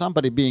view of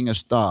somebody being a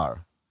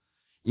star,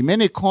 in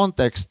many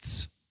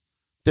contexts,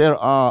 there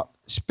are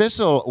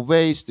special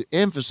ways to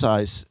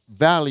emphasize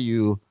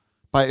value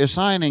by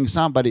assigning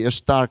somebody a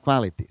star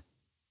quality.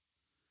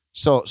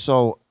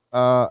 So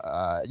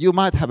you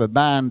might have a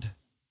band,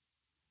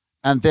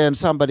 and then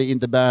somebody in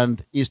the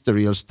band is the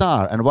real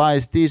star. And why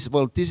is this?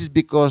 Well, this is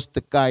because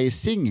the guy is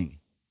singing,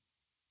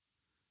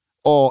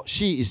 or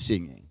she is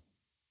singing.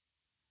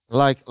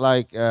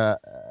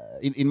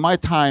 In my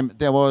time,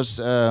 there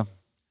was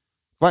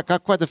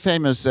quite a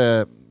famous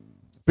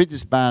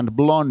British band,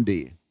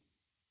 Blondie,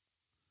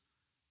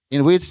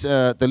 in which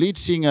the lead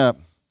singer,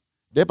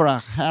 Deborah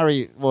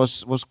Harry,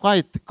 was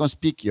quite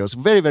conspicuous,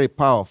 very, very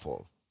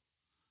powerful.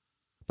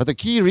 But the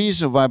key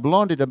reason why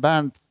Blondie, the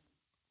band,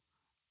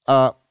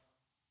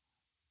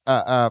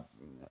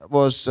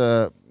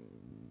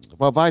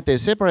 why they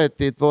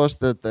separated was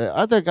that the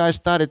other guys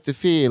started to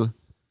feel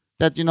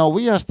that, you know,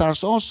 we are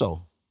stars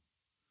also.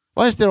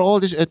 Why is there all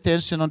this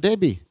attention on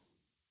Debbie?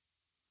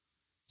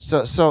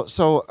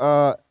 So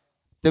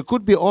there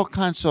could be all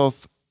kinds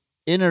of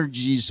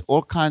energies,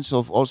 all kinds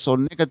of also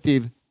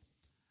negative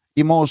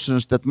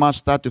emotions that must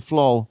start to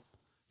flow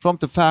from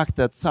the fact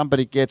that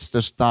somebody gets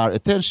the star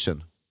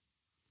attention.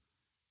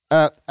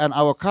 And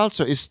our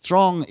culture is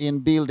strong in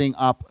building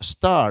up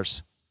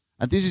stars.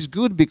 And this is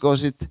good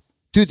because it,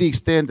 to the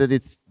extent that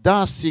it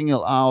does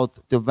single out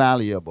the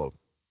valuable.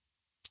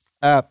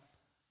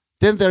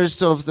 Then there is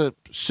sort of the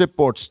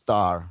support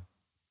star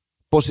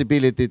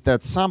possibility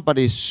that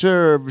somebody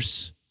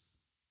serves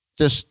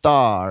the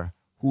star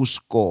who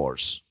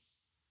scores.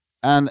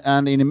 And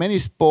in many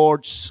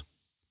sports,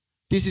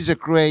 this is a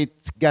great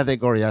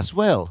category as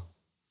well.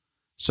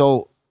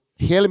 So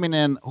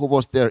Helminen, who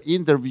was there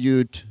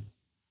interviewed,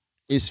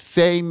 is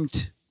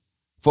famed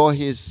for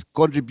his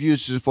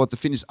contributions for the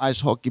Finnish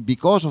ice hockey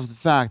because of the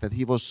fact that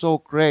he was so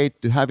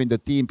great to have in the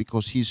team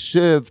because he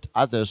served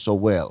others so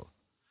well.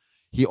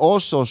 He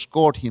also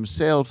scored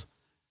himself,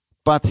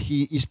 but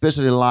he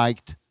especially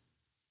liked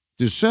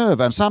to serve.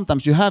 And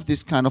sometimes you have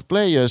this kind of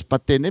players,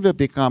 but they never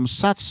become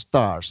such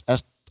stars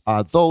as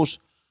are those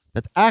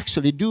that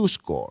actually do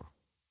score.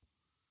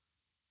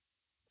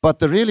 But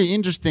the really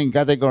interesting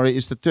category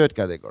is the third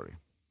category.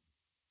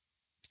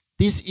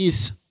 This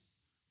is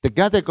the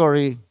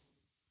category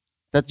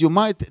that you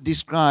might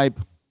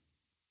describe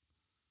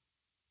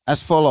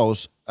as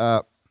follows.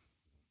 Rita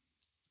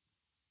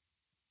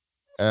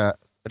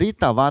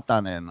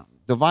Vatanen,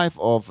 the wife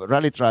of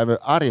rally driver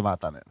Ari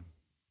Vatanen,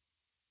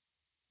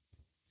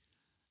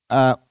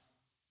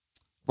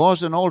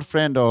 was an old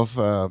friend of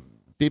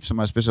Pipsa,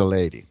 my special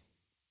lady.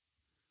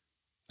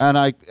 And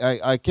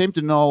I came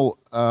to know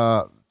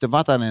the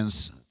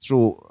Vatanens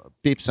through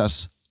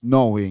Pipsa's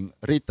knowing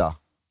Rita.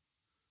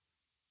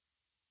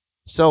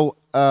 So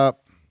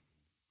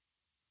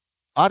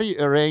Ari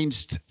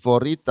arranged for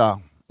Rita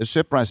a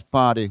surprise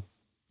party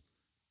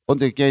on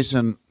the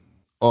occasion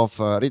of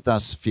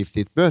Rita's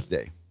 50th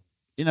birthday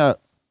in a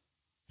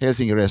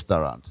Helsinki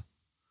restaurant.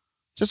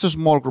 Just a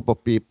small group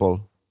of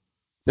people.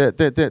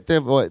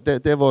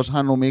 There was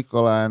Hannu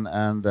Mikkola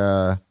and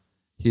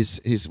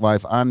his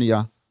wife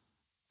Anja,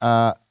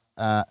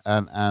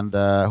 and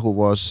who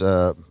was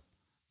the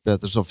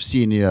sort of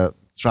senior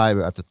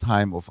driver at the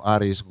time of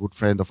Ari's, good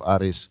friend of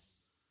Ari's,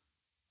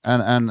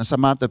 and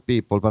some other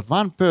people. But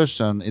one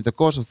person in the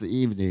course of the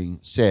evening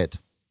said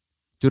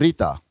to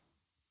Rita,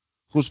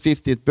 whose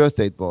 50th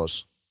birthday it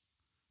was,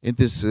 in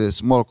this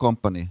small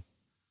company,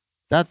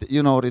 that,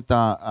 you know,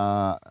 Rita,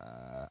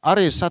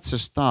 Ari is such a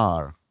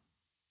star.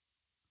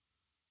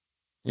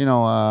 You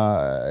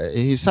know,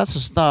 he's such a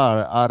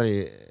star,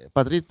 Ari.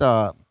 But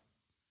Rita,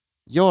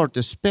 you're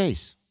the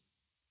space.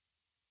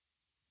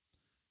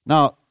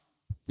 Now,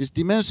 this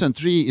dimension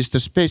 3 is the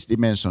space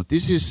dimension.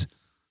 This is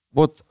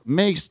what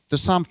makes the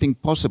something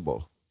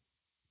possible.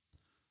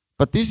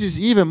 But this is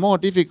even more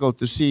difficult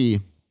to see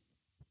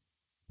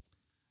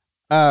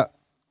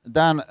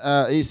than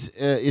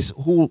is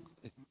who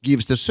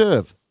gives the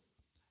serve.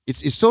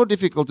 It's so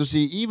difficult to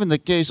see even the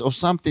case of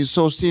something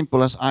so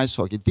simple as ice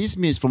hockey. This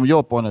means, from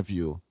your point of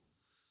view,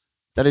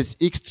 that it's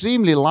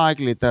extremely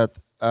likely that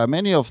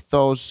many of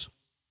those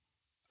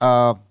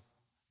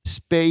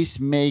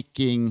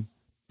space-making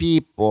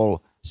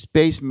people,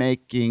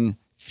 space-making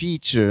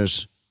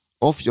features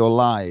of your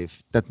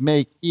life that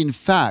make, in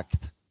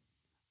fact,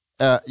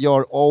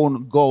 your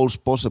own goals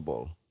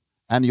possible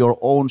and your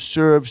own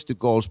serves to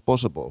goals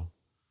possible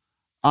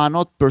are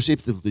not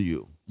perceptible to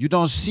you. You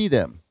don't see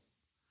them.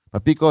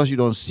 But because you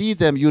don't see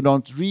them, you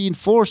don't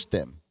reinforce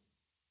them.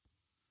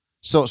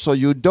 So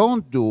you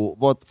don't do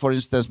what, for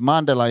instance,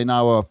 Mandela in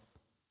our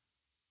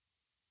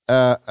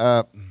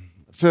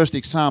first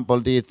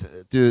example did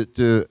to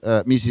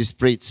Mrs.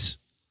 Pritz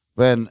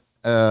when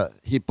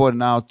he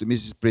pointed out to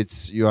Mrs.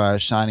 Pritz, "You are a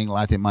shining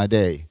light in my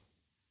day."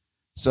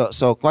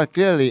 So quite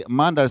clearly,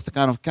 Mandela is the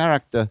kind of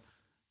character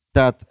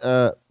that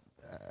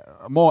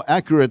more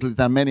accurately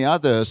than many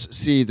others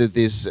see that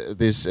this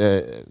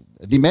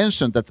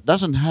dimension that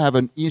doesn't have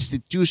an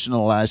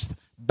institutionalized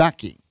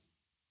backing.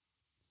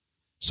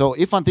 So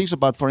if one thinks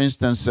about, for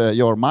instance,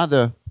 your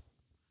mother,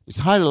 it's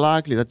highly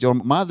likely that your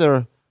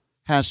mother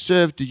has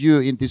served to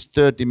you in this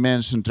third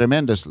dimension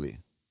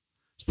tremendously.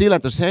 Still,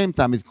 at the same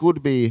time, it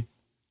could be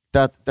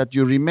that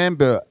you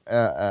remember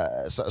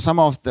some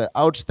of the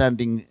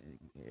outstanding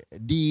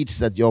deeds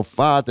that your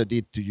father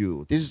did to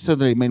you. This is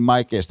certainly, in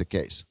my case, the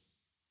case.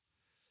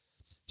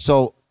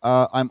 So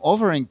I'm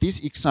offering this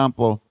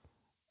example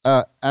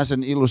as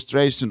an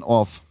illustration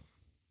of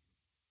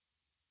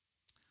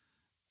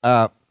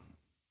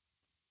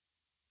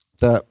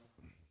the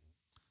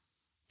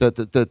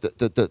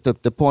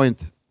point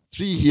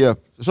 3 here.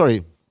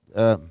 Sorry.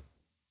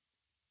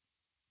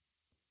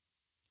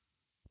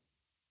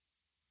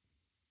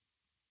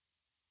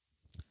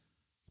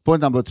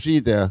 Point number 3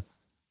 there,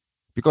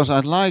 because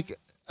I'd like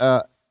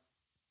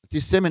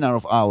this seminar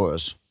of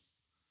ours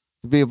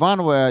to be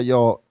one where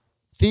your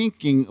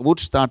thinking would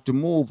start to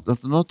move,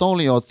 not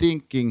only your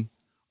thinking,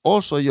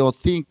 also your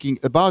thinking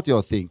about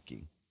your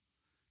thinking.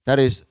 That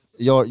is,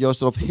 your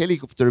sort of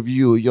helicopter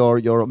view,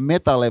 your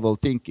meta-level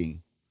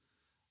thinking,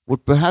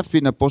 would perhaps be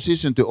in a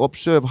position to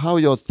observe how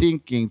your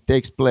thinking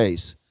takes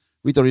place,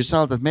 with the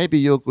result that maybe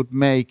you could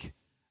make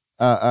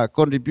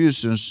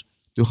contributions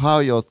to how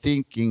your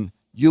thinking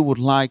you would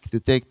like to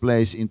take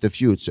place in the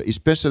future,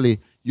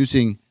 especially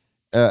using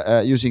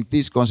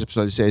these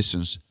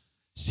conceptualizations,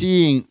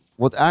 seeing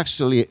what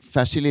actually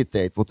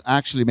facilitates, what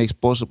actually makes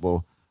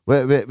possible,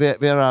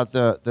 where are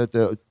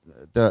the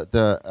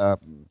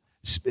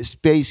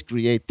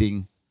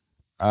space-creating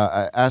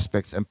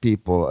aspects and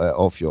people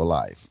of your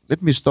life.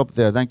 Let me stop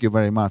there. Thank you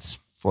very much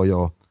for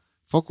your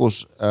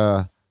focus.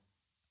 Shall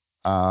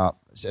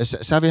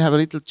we have a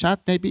little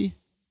chat, maybe?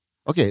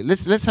 Okay,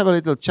 let's have a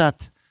little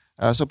chat.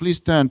 So please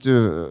turn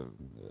to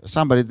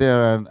somebody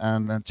there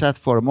and chat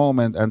for a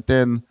moment, and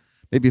then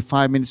maybe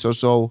 5 minutes or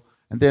so,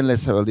 and then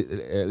let's have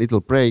a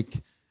little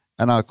break,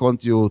 and I'll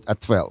continue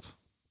at 12.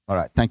 All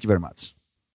right, thank you very much.